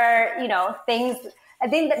for, things, I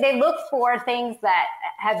think that they look for things that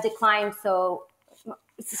have declined so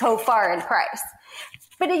far in price.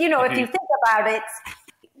 But, if you think about it,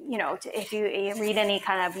 if you read any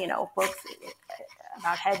kind of, books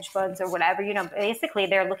about hedge funds or whatever, basically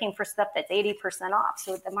they're looking for stuff that's 80% off.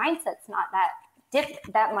 So the mindset's not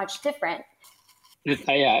that much different. It's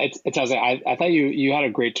I thought you had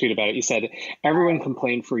a great tweet about it. You said everyone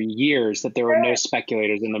complained for years that there were no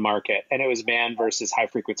speculators in the market, and it was van versus high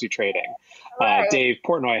frequency trading. Right. Dave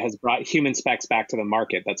Portnoy has brought human specs back to the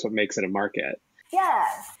market. That's what makes it a market. Yeah.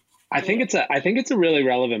 I think it's a really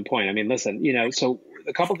relevant point. I mean, listen, so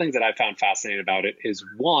a couple things that I found fascinating about it is,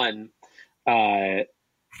 one,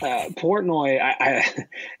 Portnoy, I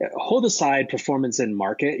hold aside performance in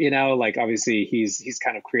market, like obviously he's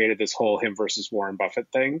kind of created this whole him versus Warren Buffett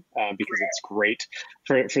thing because it's great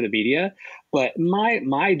for the media. But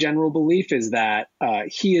my general belief is that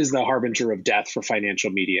he is the harbinger of death for financial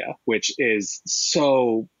media, which is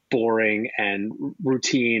so boring and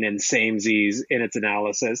routine and samesies in its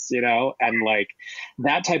analysis, and like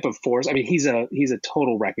that type of force. I mean, he's a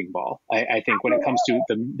total wrecking ball, I think, when it comes to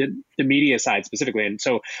the media side specifically. And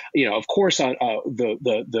so, of course,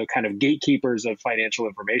 the kind of gatekeepers of financial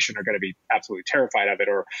information are going to be absolutely terrified of it,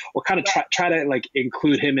 or kind of try to like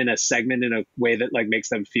include him in a segment in a way that like makes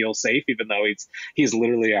them feel safe, even though he's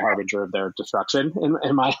literally a harbinger of their destruction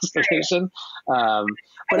in my estimation. But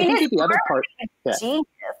I think the other part, genius.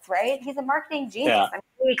 right? He's a marketing genius. Yeah. I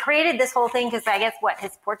mean, he created this whole thing because I guess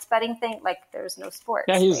his sports betting thing, like there's no sports.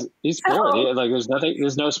 Yeah, he's bored. Like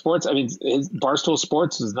there's no sports. I mean, Barstool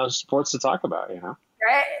Sports, there's no sports to talk about,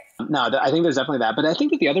 Right. No, I think there's definitely that. But I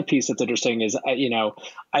think that the other piece that's interesting is,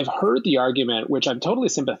 I've heard the argument, which I'm totally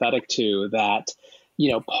sympathetic to, that,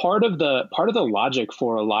 part of the logic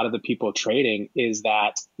for a lot of the people trading is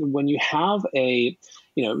that when you have we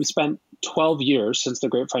spent 12 years since the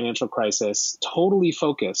great financial crisis totally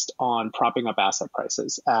focused on propping up asset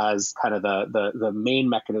prices as kind of the main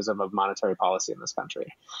mechanism of monetary policy in this country.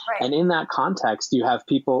 Right. And in that context, you have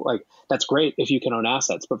people like, that's great if you can own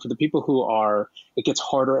assets, but for the people it gets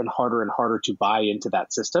harder and harder and harder to buy into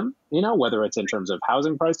that system, whether it's in terms of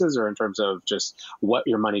housing prices or in terms of just what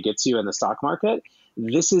your money gets you in the stock market.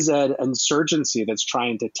 This is an insurgency that's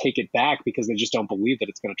trying to take it back because they just don't believe that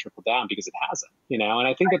it's going to trickle down because it hasn't, and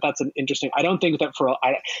I think that that's an interesting, I don't think that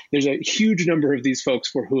there's a huge number of these folks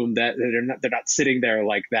for whom that they're not sitting there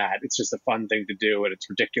like that. It's just a fun thing to do and it's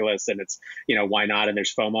ridiculous and it's, why not? And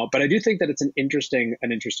there's FOMO, but I do think that it's an interesting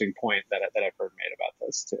point that I've heard made about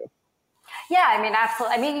this too. Yeah. I mean,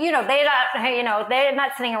 absolutely. I mean, they're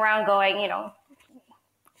not sitting around going,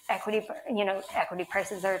 equity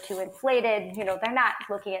prices are too inflated. They're not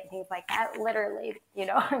looking at things like that, literally,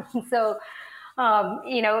 So,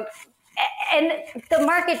 and the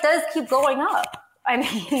market does keep going up. I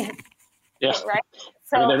mean, yeah, right.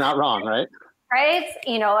 So they're not wrong, right? Right.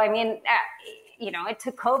 It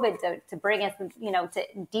took COVID to bring us, to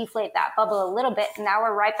deflate that bubble a little bit. And now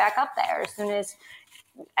we're right back up there as soon as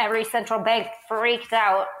every central bank freaked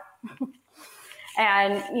out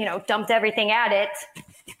and, dumped everything at it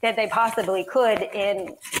that they possibly could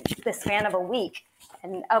in the span of a week,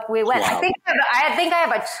 and up we went. Wow. I think I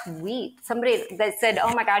have a tweet, somebody that said,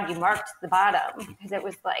 "Oh my God, you marked the bottom," because it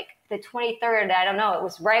was like the 23rd. I don't know. It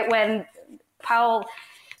was right when Powell,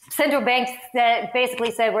 central banks, that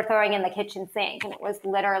basically said we're throwing in the kitchen sink, and it was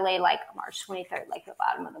literally like March 23rd, like the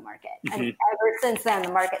bottom of the market. Mm-hmm. And ever since then,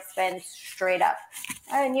 the market's been straight up,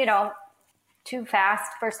 and too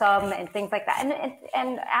fast for some and things like that.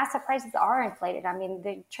 And asset prices are inflated. I mean,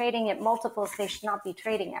 they're trading at multiples they should not be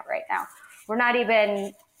trading at right now. We're not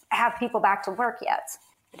even have people back to work yet,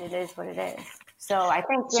 but it is what it is. So I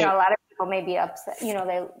think, a lot of people may be upset,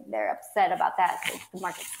 they're upset about that. The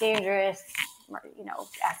market's dangerous.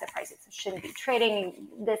 Asset prices shouldn't be trading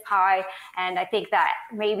this high. And I think that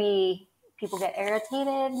maybe people get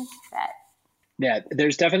irritated that. Yeah,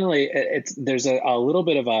 there's definitely, there's a little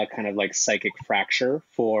bit of a kind of like psychic fracture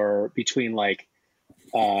between like,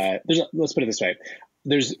 let's put it this way.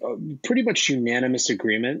 There's pretty much unanimous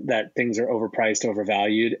agreement that things are overpriced,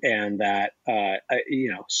 overvalued, and that,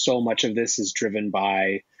 so much of this is driven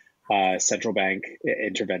by central bank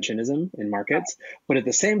interventionism in markets. But at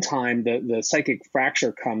the same time, the psychic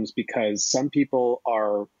fracture comes because some people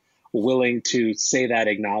are willing to say that,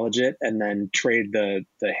 acknowledge it, and then trade the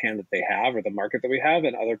hand that they have or the market that we have.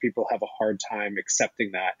 And other people have a hard time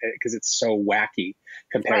accepting that because it's so wacky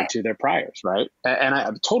compared to their priors, right? And I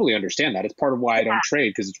totally understand that. It's part of why I don't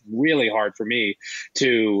trade, because it's really hard for me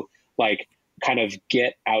to like kind of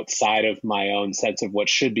get outside of my own sense of what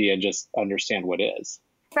should be and just understand what is.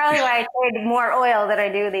 Probably why I trade more oil than I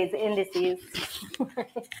do these indices.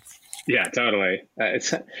 Yeah, totally.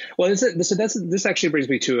 This actually brings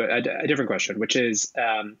me to a different question, which is,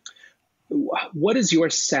 what is your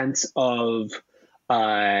sense of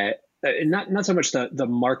not so much the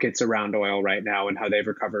markets around oil right now and how they've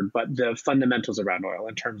recovered, but the fundamentals around oil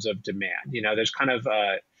in terms of demand? There's kind of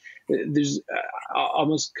there's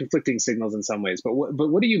almost conflicting signals in some ways, but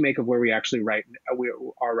what do you make of where we actually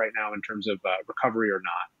are right now in terms of recovery or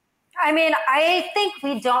not? I mean, I think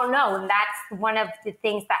we don't know. And that's one of the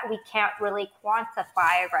things that we can't really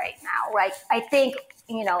quantify right now. Like, I think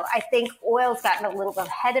oil's gotten a little bit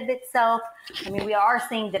ahead of itself. I mean, we are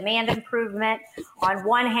seeing demand improvement on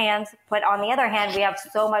one hand, but on the other hand, we have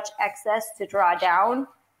so much excess to draw down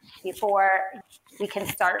before we can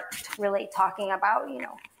start really talking about,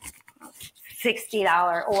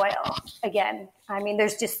 $60 oil again. I mean,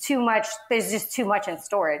 there's just too much in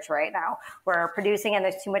storage right now. We're producing and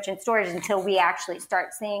there's too much in storage until we actually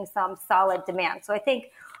start seeing some solid demand. So I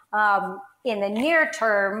think in the near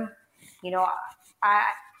term,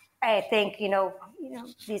 I think,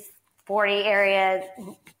 these 40 areas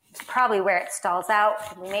is probably where it stalls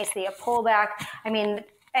out. We may see a pullback. I mean,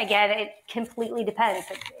 again, it completely depends.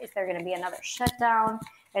 Is there going to be another shutdown?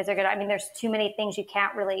 There's too many things you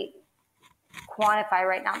can't really quantify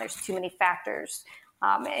right now. There's too many factors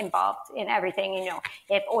involved in everything.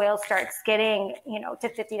 If oil starts getting, to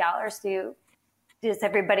 $50, does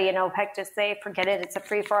everybody in OPEC just say, forget it, it's a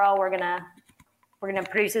free for all, we're going to we're going to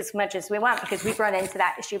produce as much as we want, because we've run into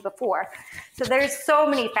that issue before. So there's so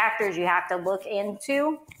many factors you have to look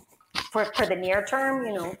into for the near term,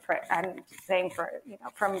 I'm saying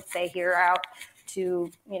from say here out to,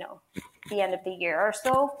 the end of the year or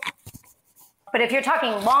so. But if you're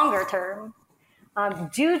talking longer term,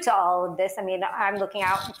 due to all of this, I'm looking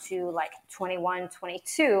out to like 21,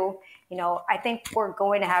 22, I think we're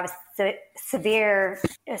going to have a severe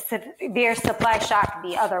supply shock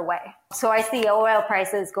the other way. So I see oil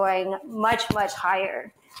prices going much, much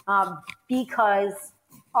higher because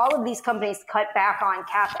all of these companies cut back on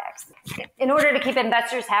CapEx. In order to keep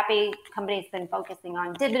investors happy, companies have been focusing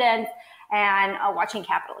on dividends and watching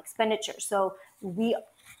capital expenditures. So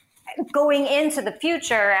going into the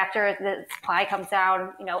future, after the supply comes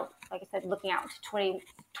down, like I said, looking out to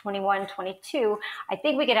 2021, 22, I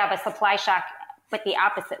think we could have a supply shock, but the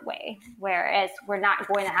opposite way, whereas we're not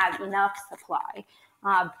going to have enough supply,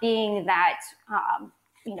 being that,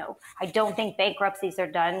 I don't think bankruptcies are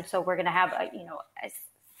done. So we're going to have a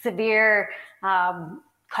severe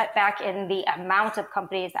cutback in the amount of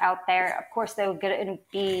companies out there. Of course, they're going to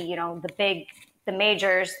be, the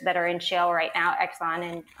majors that are in shale right now, Exxon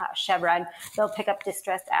and Chevron, they'll pick up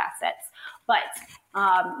distressed assets. But,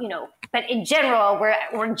 but in general,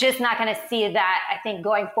 we're just not going to see that, I think,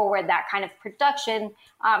 going forward, that kind of production,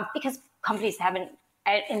 because companies haven't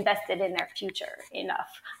invested in their future enough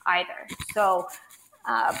either. So,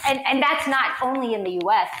 and that's not only in the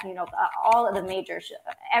U.S., all of the majors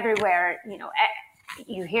everywhere,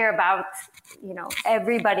 you hear about,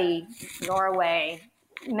 everybody, Norway,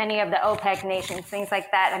 many of the OPEC nations, things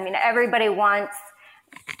like that. Everybody wants,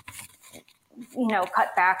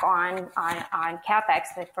 cut back on CapEx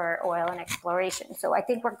for oil and exploration. So I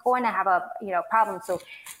think we're going to have a, problem. So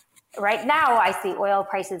right now I see oil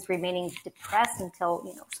prices remaining depressed until,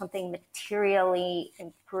 something materially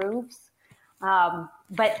improves.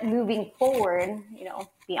 But moving forward,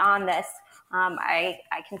 beyond this, I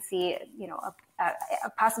can see, a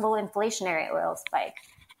possible inflationary oil spike.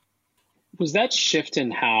 Was that shift in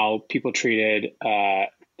how people treated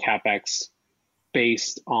CapEx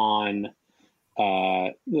based on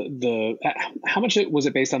the how much was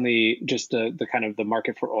it based on the kind of the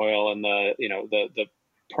market for oil and the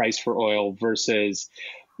price for oil versus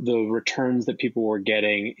the returns that people were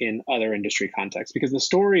getting in other industry contexts? Because the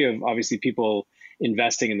story of obviously people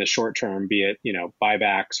investing in the short term, be it,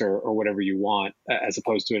 buybacks or whatever you want, as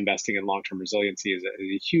opposed to investing in long-term resiliency is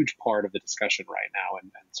a huge part of the discussion right now.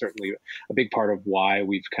 And certainly a big part of why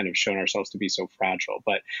we've kind of shown ourselves to be so fragile.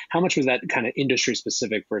 But how much was that kind of industry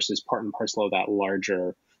specific versus part and parcel of that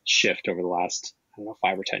larger shift over the last, 5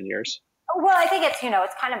 or 10 years? Well, I think it's,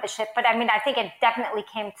 it's kind of a shift, but I think it definitely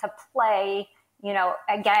came to play,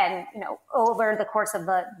 again, over the course of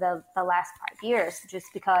the last 5 years, just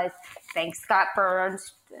because banks got burned,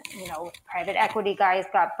 private equity guys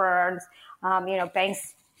got burned,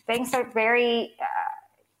 banks are very,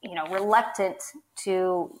 reluctant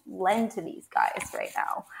to lend to these guys right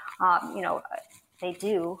now. They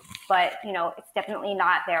do, but, it's definitely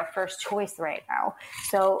not their first choice right now.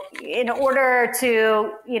 So in order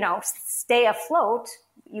to, stay afloat,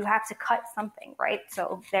 you have to cut something, right?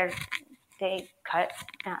 So they cut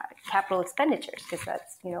capital expenditures because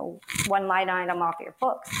that's, one line item off your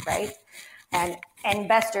books, right? And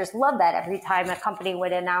investors love that. Every time a company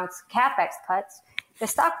would announce CapEx cuts, the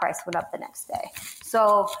stock price went up the next day.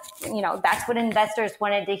 So, that's what investors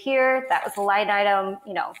wanted to hear. That was a line item,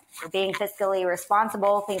 for being fiscally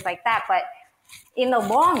responsible, things like that. But in the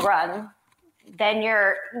long run, then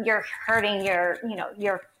you're hurting your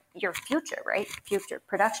future, right? Future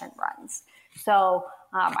production runs. So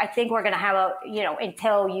I think we're going to have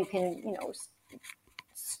until you can,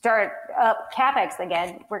 start up CapEx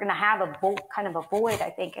again, we're going to have a void, I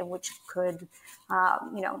think, in which could,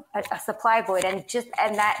 a supply void. And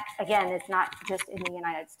that, again, is not just in the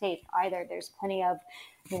United States either. There's plenty of,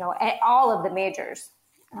 all of the majors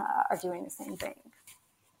are doing the same thing.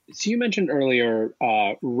 So you mentioned earlier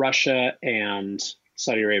Russia and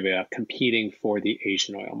Saudi Arabia competing for the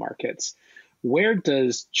Asian oil markets. Where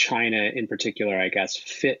does China in particular, I guess,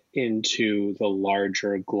 fit into the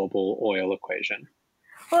larger global oil equation?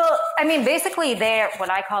 Well, basically they're what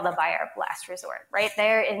I call the buyer of last resort, right?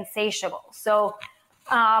 They're insatiable. So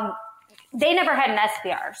they never had an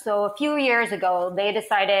SPR. So a few years ago, they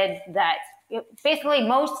decided that basically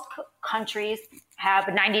most countries have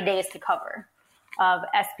 90 days to cover of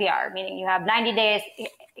SPR, meaning you have 90 days in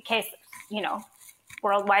case,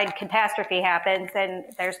 worldwide catastrophe happens and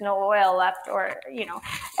there's no oil left, or,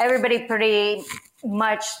 everybody pretty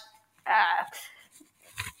much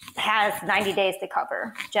has 90 days to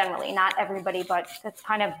cover generally. Not everybody, but that's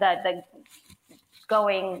kind of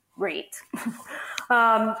going great.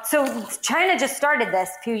 So China just started this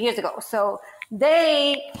a few years ago. So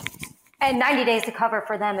and 90 days to cover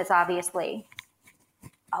for them is obviously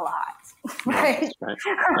a lot, right? Right.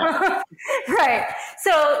 Right.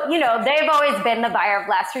 So, they've always been the buyer of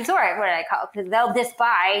last resort, what I call it, because they'll just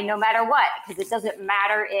buy no matter what, because it doesn't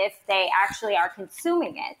matter if they actually are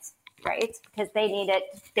consuming it, right? Because they need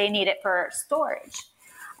it for storage.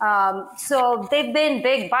 So they've been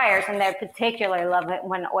big buyers, and they particularly love it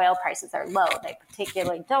when oil prices are low. They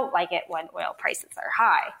particularly don't like it when oil prices are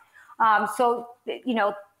high. So,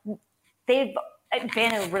 they've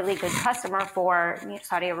been a really good customer for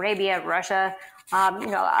Saudi Arabia, Russia,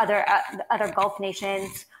 other Gulf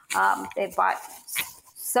nations. They've bought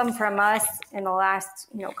some from us in the last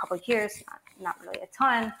couple of years, not really a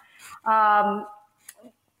ton.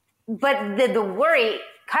 But the worry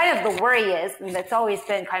is, and that's always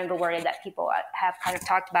been kind of the worry that people have kind of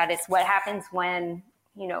talked about, is what happens when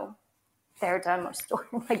they're done with storage.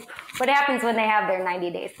 Like, what happens when they have their 90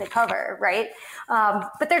 days to cover, right?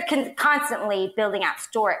 But they're constantly building out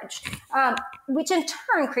storage, which in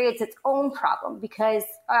turn creates its own problem, because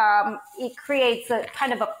it creates a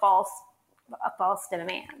kind of a false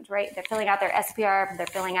demand, right? They're filling out their SPR, they're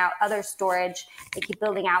filling out other storage, they keep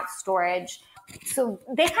building out storage. So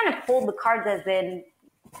they kind of hold the cards as in,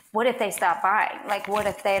 what if they stop buying? Like, what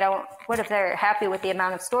if they're happy with the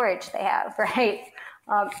amount of storage they have, right?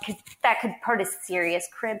 Because that could put a serious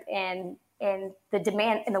crimp in the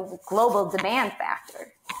demand, in the global demand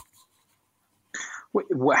factor.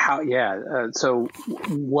 So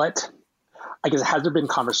what, I guess, has there been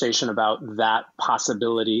conversation about that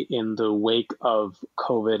possibility in the wake of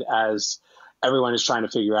COVID, as everyone is trying to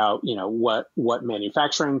figure out, what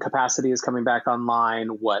manufacturing capacity is coming back online,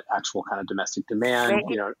 what actual kind of domestic demand,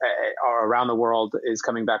 around the world is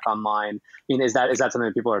coming back online? I mean, is that something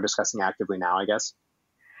that people are discussing actively now, I guess?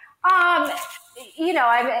 I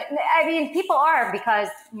mean, people are, because,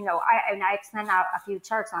 I sent out a few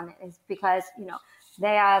charts on it, is because,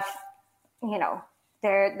 they have,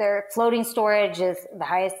 their floating storage is the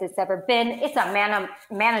highest it's ever been. It's a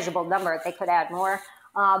manageable number. They could add more,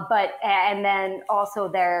 and then also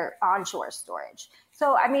their onshore storage.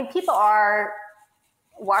 So, I mean, people are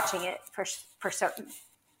watching it for certain.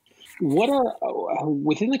 What are,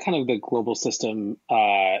 within the kind of the global system,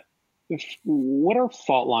 what are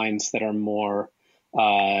fault lines that are more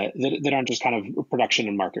that aren't just kind of production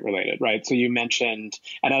and market related, right? So you mentioned,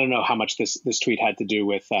 and I don't know how much this tweet had to do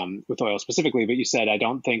with oil specifically, but you said, I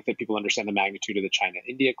don't think that people understand the magnitude of the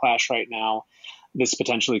China-India clash right now. This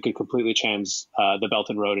potentially could completely change the Belt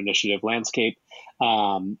and Road Initiative landscape.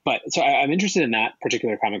 But so I'm interested in that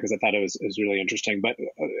particular comment, because I thought it was really interesting. But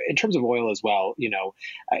in terms of oil as well,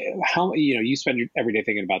 how you spend your every day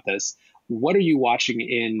thinking about this. What are you watching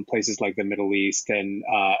in places like the Middle East and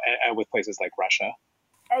with places like Russia?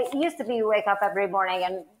 It used to be you wake up every morning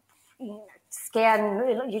and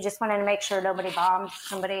scan. You just wanted to make sure nobody bombed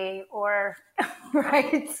somebody, or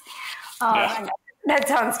right. Yeah. That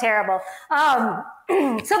sounds terrible. So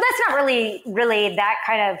that's not really that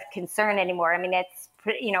kind of concern anymore. I mean, it's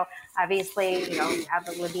obviously, you have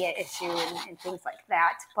the Libya issue and things like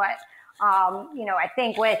that. But, I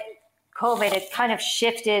think with COVID, it kind of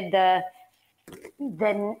shifted the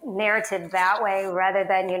narrative that way, rather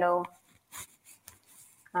than,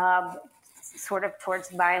 sort of towards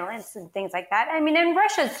violence and things like that. I mean, and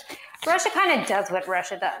Russia kind of does what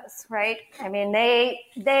Russia does, right? I mean,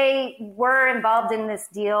 they were involved in this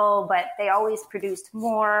deal, but they always produced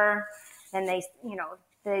more, and they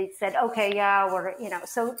said, okay, yeah, we're,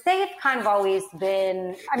 so they've kind of always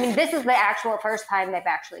been, I mean, this is the actual first time they've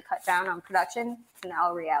actually cut down on production in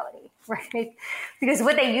all reality, right? Because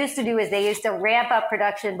what they used to do is they used to ramp up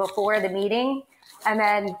production before the meeting and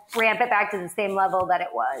then ramp it back to the same level that it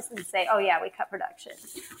was and say, oh yeah, we cut production.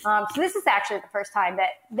 So this is actually the first time that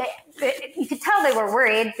you could tell they were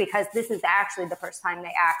worried, because this is actually the first time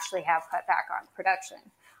they actually have cut back on production,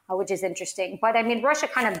 which is interesting. But I mean, Russia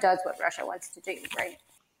kind of does what Russia wants to do, right?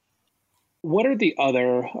 What are the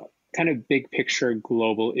other kind of big picture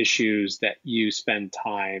global issues that you spend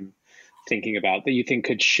time thinking about that you think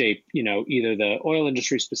could shape, either the oil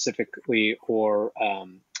industry specifically, or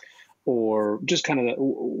just kind of the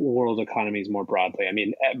world economies more broadly? I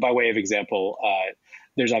mean, by way of example,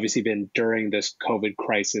 there's obviously been, during this COVID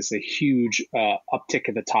crisis, a huge uptick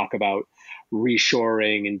in the talk about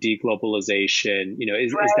reshoring and deglobalization.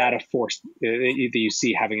 Is that a force that you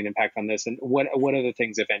see having an impact on this? And what other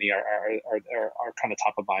things, if any, are kind of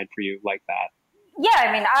top of mind for you like that? Yeah,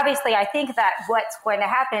 I mean, obviously, I think that what's going to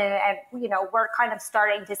happen, and we're kind of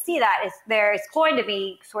starting to see that, is there's going to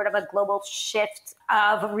be sort of a global shift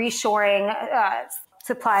of reshoring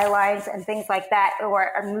supply lines and things like that,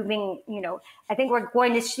 or are moving. I think we're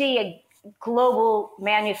going to see a global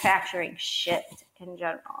manufacturing shift in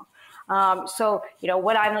general. So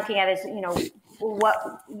what I'm looking at is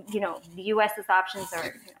what the U.S.'s options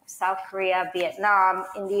are: South Korea, Vietnam,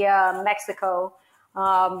 India, Mexico.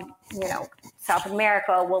 South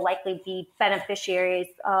America will likely be beneficiaries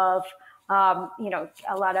of, a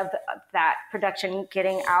lot of that production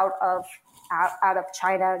getting out of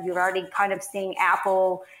China. You're already kind of seeing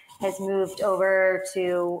Apple has moved over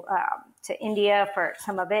to India for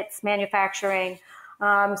some of its manufacturing.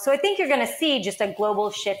 So I think you're going to see just a global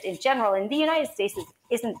shift in general. And the United States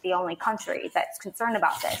isn't the only country that's concerned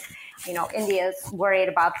about this. India's worried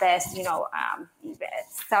about this.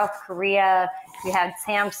 South Korea, you had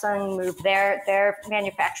Samsung move their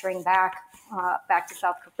manufacturing back to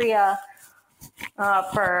South Korea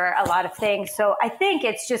for a lot of things. So I think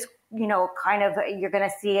it's just, kind of, you're going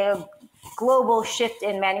to see a global shift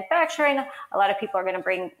in manufacturing. A lot of people are going to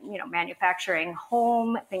bring, manufacturing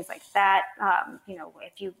home, things like that.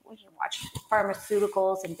 If you watch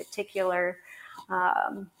pharmaceuticals in particular,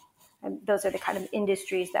 and those are the kind of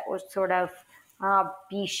industries that would sort of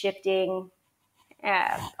be shifting,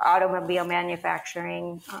 automobile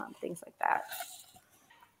manufacturing, things like that.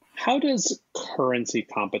 How does currency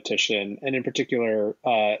competition, and in particular,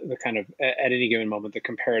 the kind of, at any given moment, the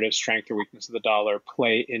comparative strength or weakness of the dollar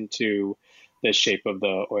play into the shape of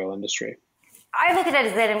the oil industry? I look at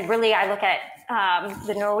it as that really, I look at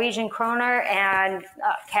the Norwegian kroner and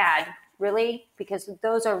CAD, really, because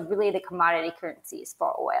those are really the commodity currencies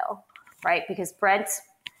for oil, right? Because Brent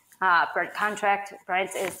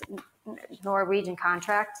is Norwegian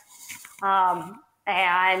contract,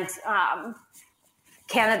 and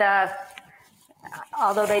Canada,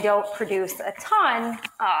 although they don't produce a ton,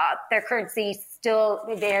 their currency still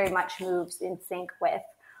very much moves in sync with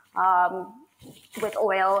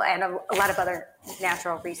oil and a lot of other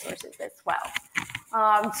natural resources as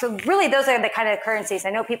well. So really, those are the kind of currencies. I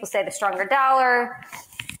know people say the stronger dollar,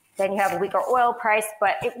 then you have a weaker oil price,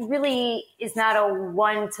 but it really is not a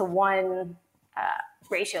one-to-one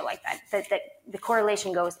ratio like that. The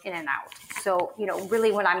correlation goes in and out. So,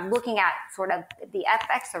 really when I'm looking at sort of the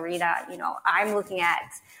FX arena, I'm looking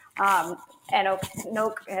at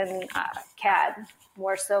NOK and CAD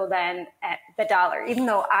more so than at the dollar, even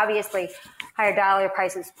though obviously higher dollar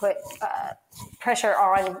prices put pressure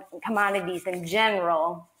on commodities in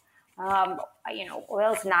general.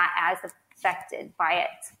 Oil is not as affected by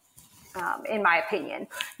it, in my opinion.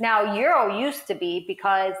 Now, euro used to be,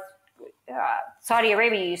 because Saudi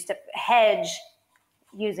Arabia used to hedge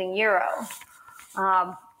using euro.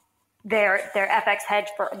 Their FX hedge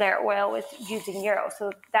for their oil was using euro.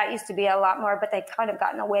 So that used to be a lot more, but they've kind of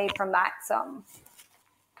gotten away from that some.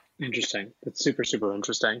 Interesting. That's super, super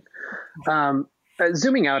interesting.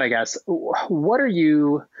 Zooming out, I guess, what are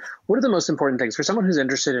the most important things for someone who's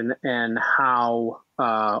interested in how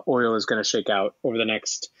oil is going to shake out over the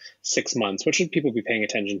next 6 months? What should people be paying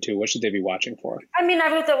attention to? What should they be watching for? I mean,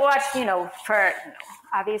 I would watch,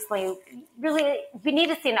 obviously, really, we need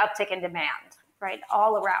to see an uptick in demand, right,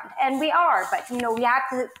 all around. And we are, but, we have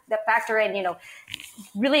to factor in,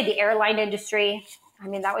 really the airline industry. I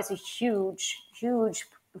mean, that was a huge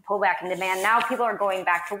pullback in demand. Now people are going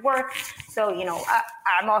back to work. So,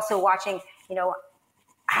 I'm also watching,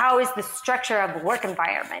 how is the structure of the work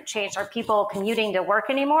environment changed? Are people commuting to work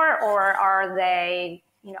anymore, or are they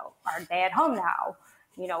at home now?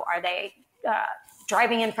 Are they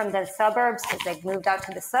driving in from the suburbs because they've moved out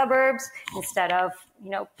to the suburbs instead of,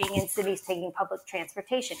 being in cities taking public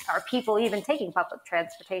transportation? Are people even taking public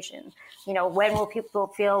transportation? When will people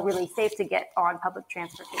feel really safe to get on public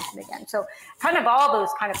transportation again? So kind of all those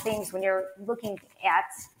kind of things when you're looking at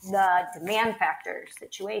the demand factor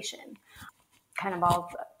situation, kind of all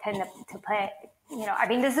tend to play.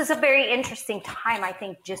 This is a very interesting time, I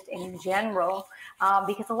think, just in general,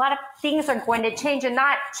 because a lot of things are going to change, and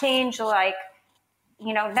not change like,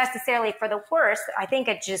 necessarily for the worse. I think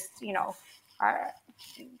it just,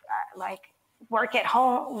 like work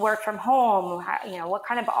from home, what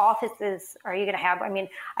kind of offices are you going to have? I mean,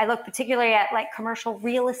 I look particularly at like commercial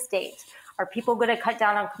real estate. Are people going to cut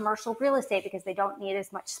down on commercial real estate because they don't need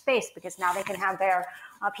as much space, because now they can have their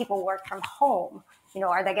people work from home?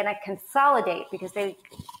 Are they going to consolidate because they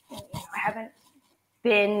haven't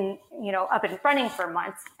been, up and running for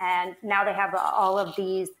months, and now they have all of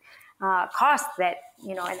these costs that,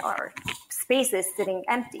 and our spaces sitting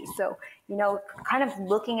empty. So, kind of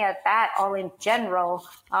looking at that all in general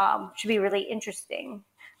should be really interesting.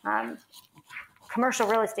 Commercial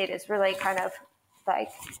real estate is really kind of like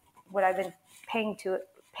what I've been paying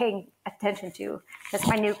attention to. That's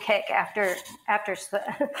my new kick after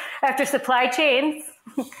supply chains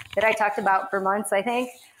that I talked about for months, I think.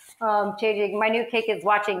 Changing. My new kick is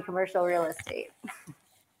watching commercial real estate.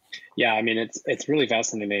 Yeah, I mean, it's really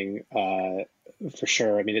fascinating for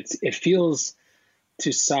sure. I mean, it feels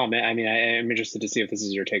to some, I mean, I'm interested to see if this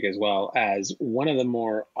is your take as well, as one of the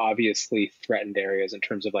more obviously threatened areas in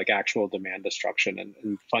terms of like actual demand destruction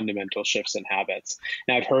and fundamental shifts in habits.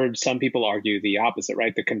 Now, I've heard some people argue the opposite,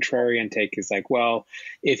 right? The contrarian take is like, well,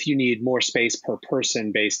 if you need more space per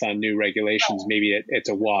person based on new regulations, maybe it's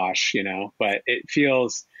a wash, but it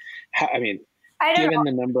feels, I mean, given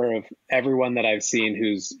the number of everyone that I've seen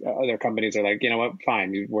whose other companies are like, you know what,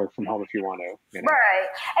 fine, you work from home if you want to. Right.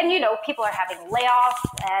 And, people are having layoffs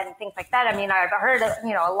and things like that. I mean, I've heard,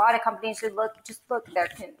 a lot of companies who they're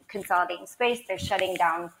consolidating space. They're shutting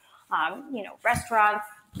down, restaurants,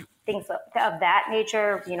 things of that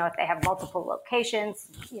nature. If they have multiple locations,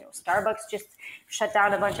 Starbucks just shut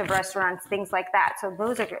down a bunch of restaurants, things like that. So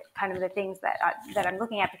those are kind of the things that I'm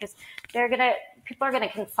looking at, because people are going to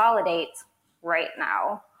consolidate right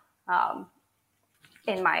now,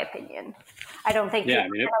 in my opinion. I don't think. Yeah,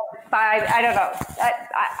 I don't know.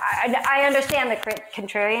 I understand the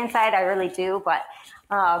contrarian side. I really do, but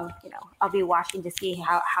I'll be watching to see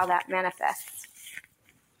how that manifests.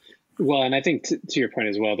 Well, and I think to your point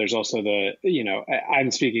as well, there's also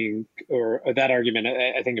I'm speaking, or that argument,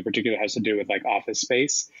 I think in particular has to do with like office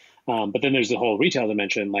space. But then there's the whole retail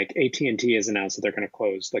dimension. Like AT&T has announced that they're going to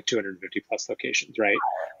close like 250 plus locations, right?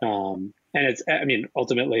 And it's, I mean,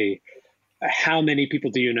 ultimately, how many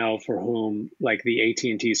people do you know for whom like the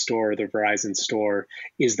AT&T store, the Verizon store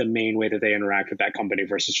is the main way that they interact with that company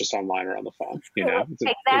versus just online or on the phone? Exactly.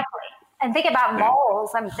 And think about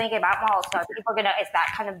malls. I'm thinking about malls. So is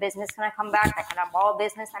that kind of business going to come back? That kind of mall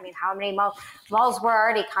business? I mean, how many malls were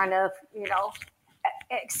already kind of,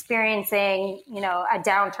 experiencing, a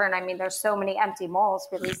downturn? I mean, there's so many empty malls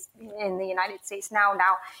released in the United States now.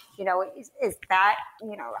 Now, is that,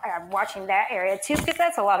 I'm watching that area too, because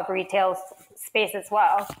that's a lot of retail space as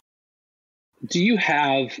well. Do you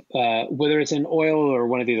have, whether it's in oil or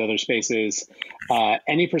one of these other spaces,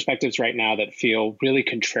 any perspectives right now that feel really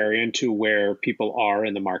contrarian to where people are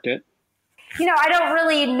in the market? I don't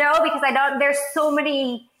really know, because there's so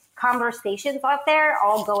many conversations out there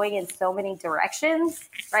all going in so many directions,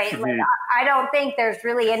 right? Mm-hmm. Like, I don't think there's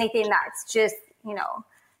really anything that's just,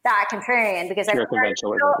 that contrarian, because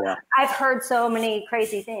I've heard so many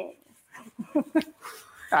crazy things.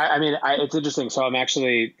 I mean, it's interesting. So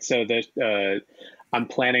I'm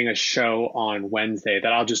planning a show on Wednesday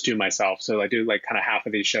that I'll just do myself. So I do like kind of half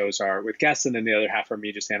of these shows are with guests, and then the other half are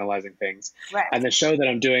me just analyzing things. Right. And the show that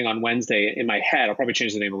I'm doing on Wednesday, in my head, I'll probably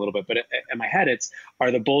change the name a little bit, but in my head, are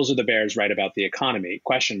the bulls or the bears right about the economy? ?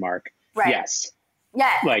 Right. Yes. Yeah.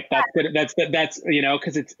 Like that's good. That's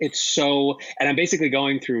because it's so, and I'm basically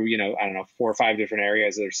going through, I don't know, 4 or 5 different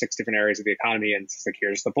areas. There's 6 different areas of the economy. And it's like,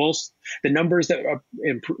 here's the bulls, the numbers that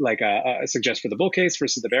suggest for the bull case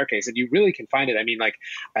versus the bear case. And you really can find it. I mean, like,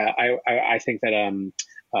 I think that, kind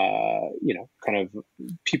of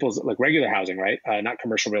people's like regular housing, right? Not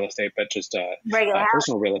commercial real estate, but just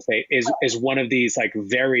personal real estate is one of these like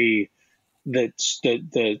very, the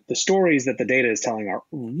stories that the data is telling are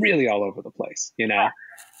really all over the place,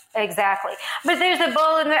 Exactly. But there's a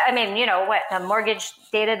bull in there. I mean, the mortgage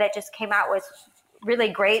data that just came out was really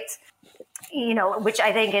great, which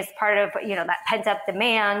I think is part of, that pent up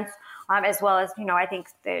demand, as well as, I think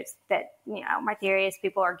there's that, my theory is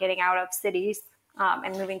people are getting out of cities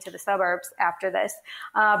and moving to the suburbs after this.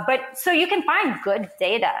 But so you can find good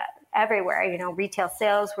data everywhere. Retail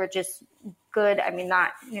sales were just good. I mean,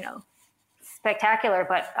 not, spectacular,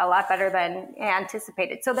 but a lot better than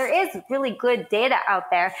anticipated. So there is really good data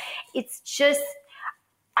out there. It's just,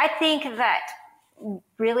 I think that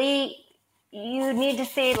really you need to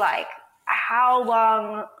see like how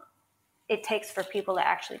long it takes for people to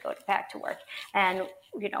actually go back to work, and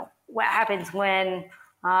what happens when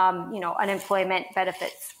unemployment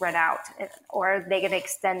benefits run out, or are they going to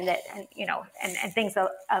extend it, and and things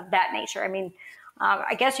of that nature. I mean,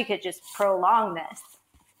 I guess you could just prolong this.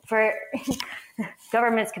 For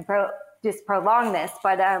governments can just prolong this,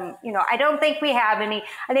 but I don't think we have any.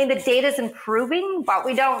 I think the data is improving, but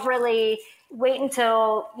we don't really wait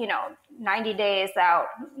until 90 days out,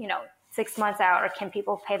 6 months out, or can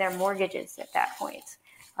people pay their mortgages at that point?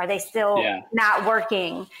 Are they still not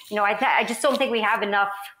working? I just don't think we have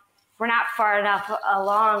enough. We're not far enough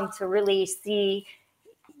along to really see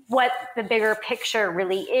what the bigger picture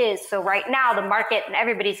really is. So right now the market and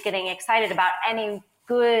everybody's getting excited about any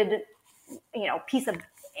good, piece of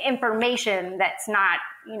information that's not,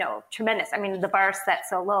 tremendous. I mean, the bar's set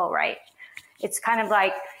so low, right? It's kind of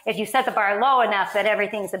like if you set the bar low enough that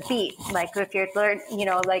everything's a beat, like if you're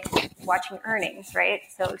like watching earnings, right?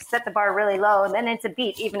 So set the bar really low and then it's a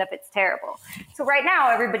beat, even if it's terrible. So right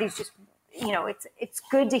now, everybody's just, it's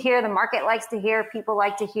good to hear. The market likes to hear. People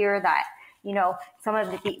like to hear that, some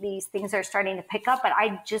of these things are starting to pick up, but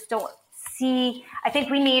I just don't see, I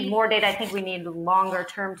think we need more data. I think we need longer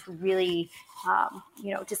term to really,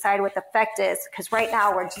 decide what the effect is. Because right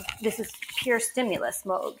now this is pure stimulus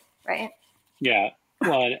mode, right? Yeah.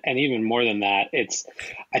 Well, and even more than that,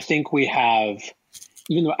 I think we have,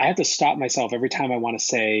 even though I have to stop myself every time I want to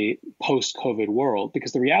say post-COVID world,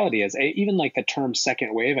 because the reality is even like the term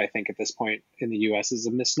second wave, I think at this point in the US is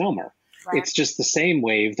a misnomer. Right. It's just the same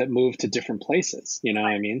wave that moved to different places. You know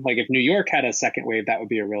what I mean? Like if New York had a second wave, that would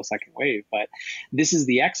be a real second wave. But this is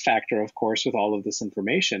the X factor, of course, with all of this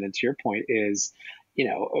information. And to your point is,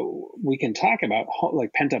 we can talk about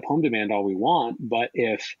like pent up home demand all we want, but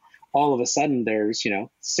if all of a sudden there's,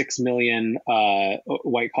 6 million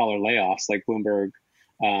white collar layoffs, like Bloomberg,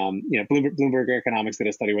 Bloomberg Economics did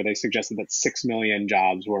a study where they suggested that 6 million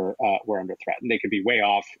jobs were under threat, and they could be way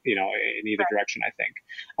off, in either direction, I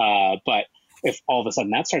think. But if all of a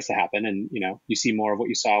sudden that starts to happen, and you see more of what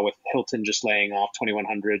you saw with Hilton just laying off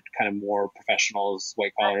 2,100 kind of more professionals,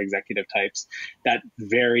 white collar executive types, that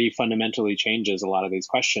very fundamentally changes a lot of these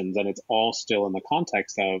questions, and it's all still in the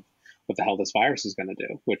context of what the hell this virus is going to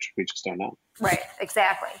do, which we just don't know. Right,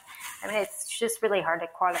 exactly. I mean, it's just really hard to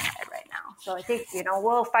quantify right now. So I think,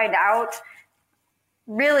 we'll find out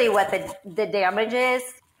really what the damage is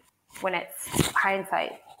when it's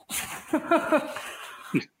hindsight.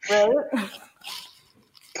 Right?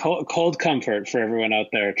 Cold comfort for everyone out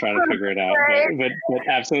there trying to figure it out, right? but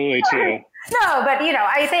absolutely true. No, but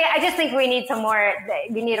I just think we need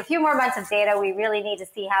we need a few more months of data. We really need to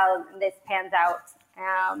see how this pans out.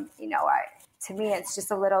 To me, it's just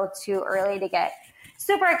a little too early to get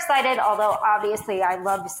super excited, although obviously I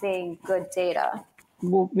love seeing good data.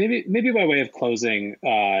 Well, maybe by way of closing,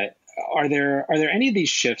 are there any of these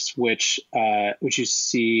shifts which you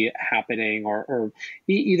see happening or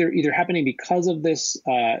either happening because of this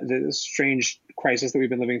strange crisis that we've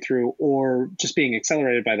been living through, or just being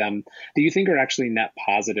accelerated by them, do you think are actually net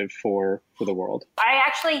positive for the world? I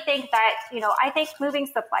actually think that, I think moving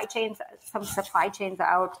some supply chains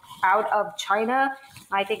out of China,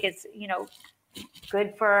 I think is,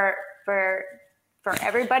 good for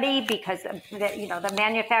everybody, because the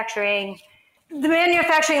manufacturing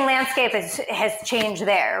landscape has changed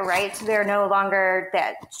there, right? So they're no longer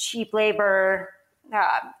that cheap labor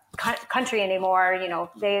country anymore.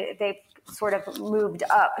 They sort of moved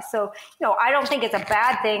up. So, I don't think it's a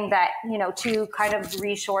bad thing that, to kind of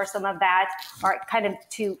reshore some of that, or kind of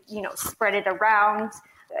to, spread it around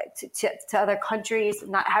to other countries,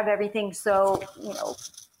 not have everything so,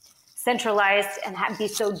 centralized and be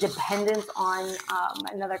so dependent on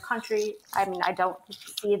another country. I mean, I don't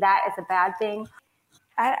see that as a bad thing.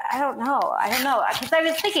 I don't know. Because I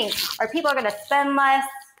was thinking, are people going to spend less?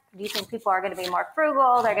 Do you think people are going to be more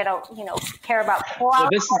frugal? They're going to, care about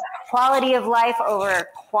quality of life over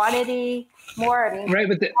quantity more? I mean, right.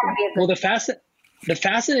 But the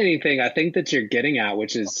fascinating thing I think that you're getting at,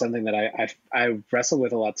 which is something that I wrestle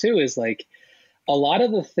with a lot too, is like a lot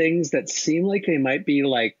of the things that seem like they might be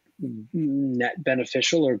like net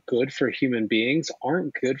beneficial or good for human beings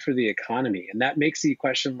aren't good for the economy. And that makes you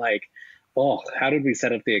question like, oh, how did we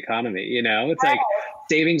set up the economy? It's like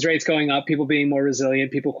savings rates going up, people being more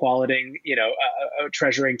resilient, people qualitating,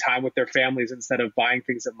 treasuring time with their families instead of buying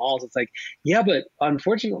things at malls. It's like, yeah, but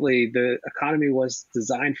unfortunately the economy was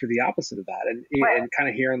designed for the opposite of that. And kind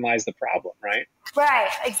of herein lies the problem, right?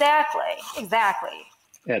 Right. Exactly.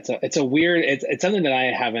 Yeah, it's a weird, it's something that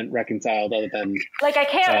I haven't reconciled other than like, I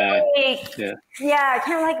can't I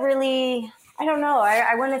can't like really, I don't know.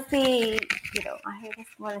 I want to see, I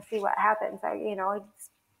just want to see what happens. I'm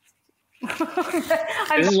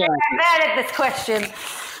bad at this question.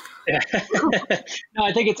 No,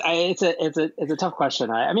 I think it's a tough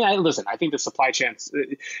question. I mean, listen, I think the supply chain,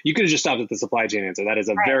 you could have just stopped at the supply chain answer. That is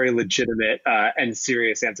a very legitimate and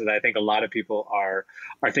serious answer that I think a lot of people are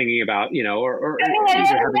thinking about,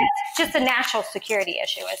 it's just a national security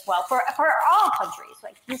issue as well for all countries.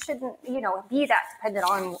 Like you shouldn't, be that dependent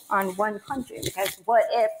on one country, because what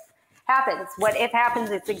if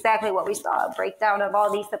happens, it's exactly what we saw, a breakdown of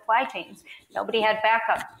all these supply chains. Nobody had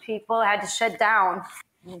backup. People had to shut down.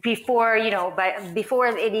 before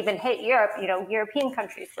it even hit Europe, European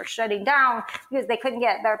countries were shutting down because they couldn't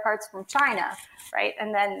get their parts from China, right?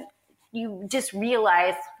 And then you just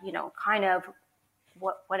realize, kind of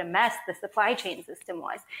what a mess the supply chain system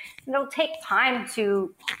was. It'll take time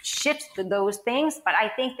to shift those things, but I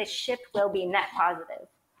think the shift will be net positive.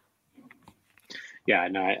 Yeah,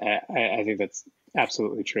 no, I think that's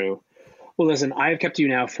absolutely true. Well, listen, I've kept you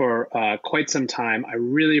now for quite some time. I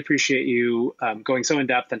really appreciate you going so in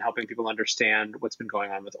depth and helping people understand what's been going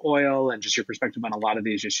on with oil and just your perspective on a lot of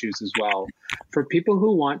these issues as well. For people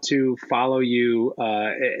who want to follow you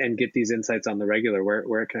and get these insights on the regular,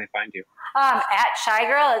 where can I find you? At Shy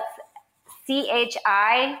Girl, it's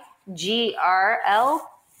CHIGRL,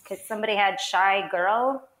 because somebody had Shy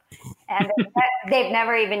Girl, and they've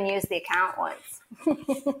never even used the account once.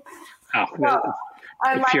 Oh,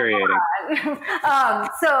 infuriating.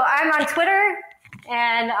 So I'm on Twitter,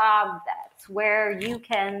 and that's where you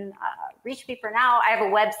can reach me for now. I have a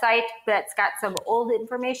website that's got some old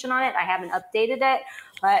information on it. I haven't updated it,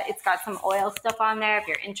 but it's got some oil stuff on there. If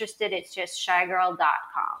you're interested, it's just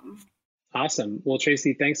shygirl.com. Awesome. Well,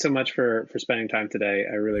 Tracy, thanks so much for spending time today.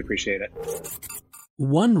 I really appreciate it.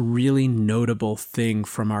 One really notable thing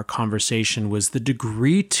from our conversation was the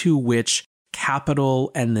degree to which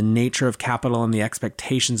capital and the nature of capital and the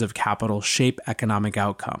expectations of capital shape economic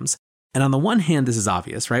outcomes. And on the one hand, this is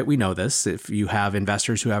obvious, right? We know this. If you have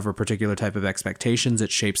investors who have a particular type of expectations,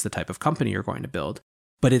 it shapes the type of company you're going to build.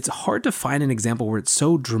 But it's hard to find an example where it's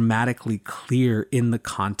so dramatically clear in the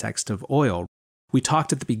context of oil. We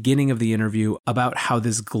talked at the beginning of the interview about how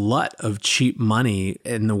this glut of cheap money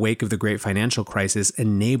in the wake of the great financial crisis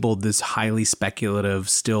enabled this highly speculative,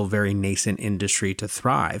 still very nascent industry to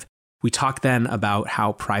thrive. We talked then about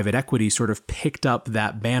how private equity sort of picked up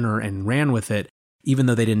that banner and ran with it, even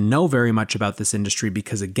though they didn't know very much about this industry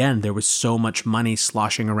because, again, there was so much money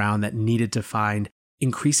sloshing around that needed to find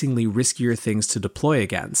increasingly riskier things to deploy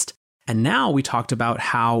against. And now we talked about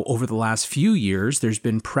how over the last few years, there's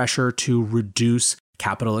been pressure to reduce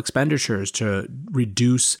capital expenditures, to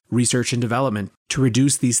reduce research and development, to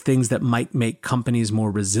reduce these things that might make companies more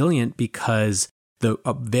resilient because the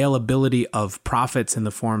availability of profits in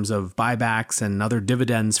the forms of buybacks and other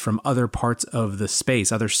dividends from other parts of the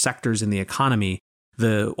space, other sectors in the economy,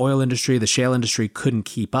 the oil industry, the shale industry couldn't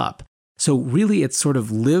keep up. So really, it's sort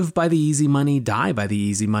of live by the easy money, die by the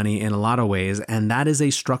easy money in a lot of ways. And that is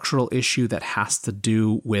a structural issue that has to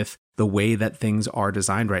do with the way that things are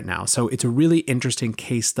designed right now. So it's a really interesting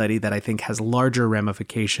case study that I think has larger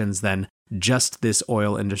ramifications than just this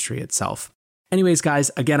oil industry itself. Anyways,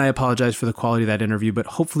 guys, again, I apologize for the quality of that interview, but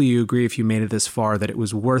hopefully you agree if you made it this far that it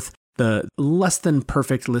was worth the less than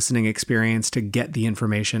perfect listening experience to get the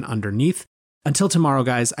information underneath. Until tomorrow,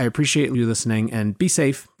 guys, I appreciate you listening and be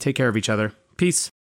safe. Take care of each other. Peace.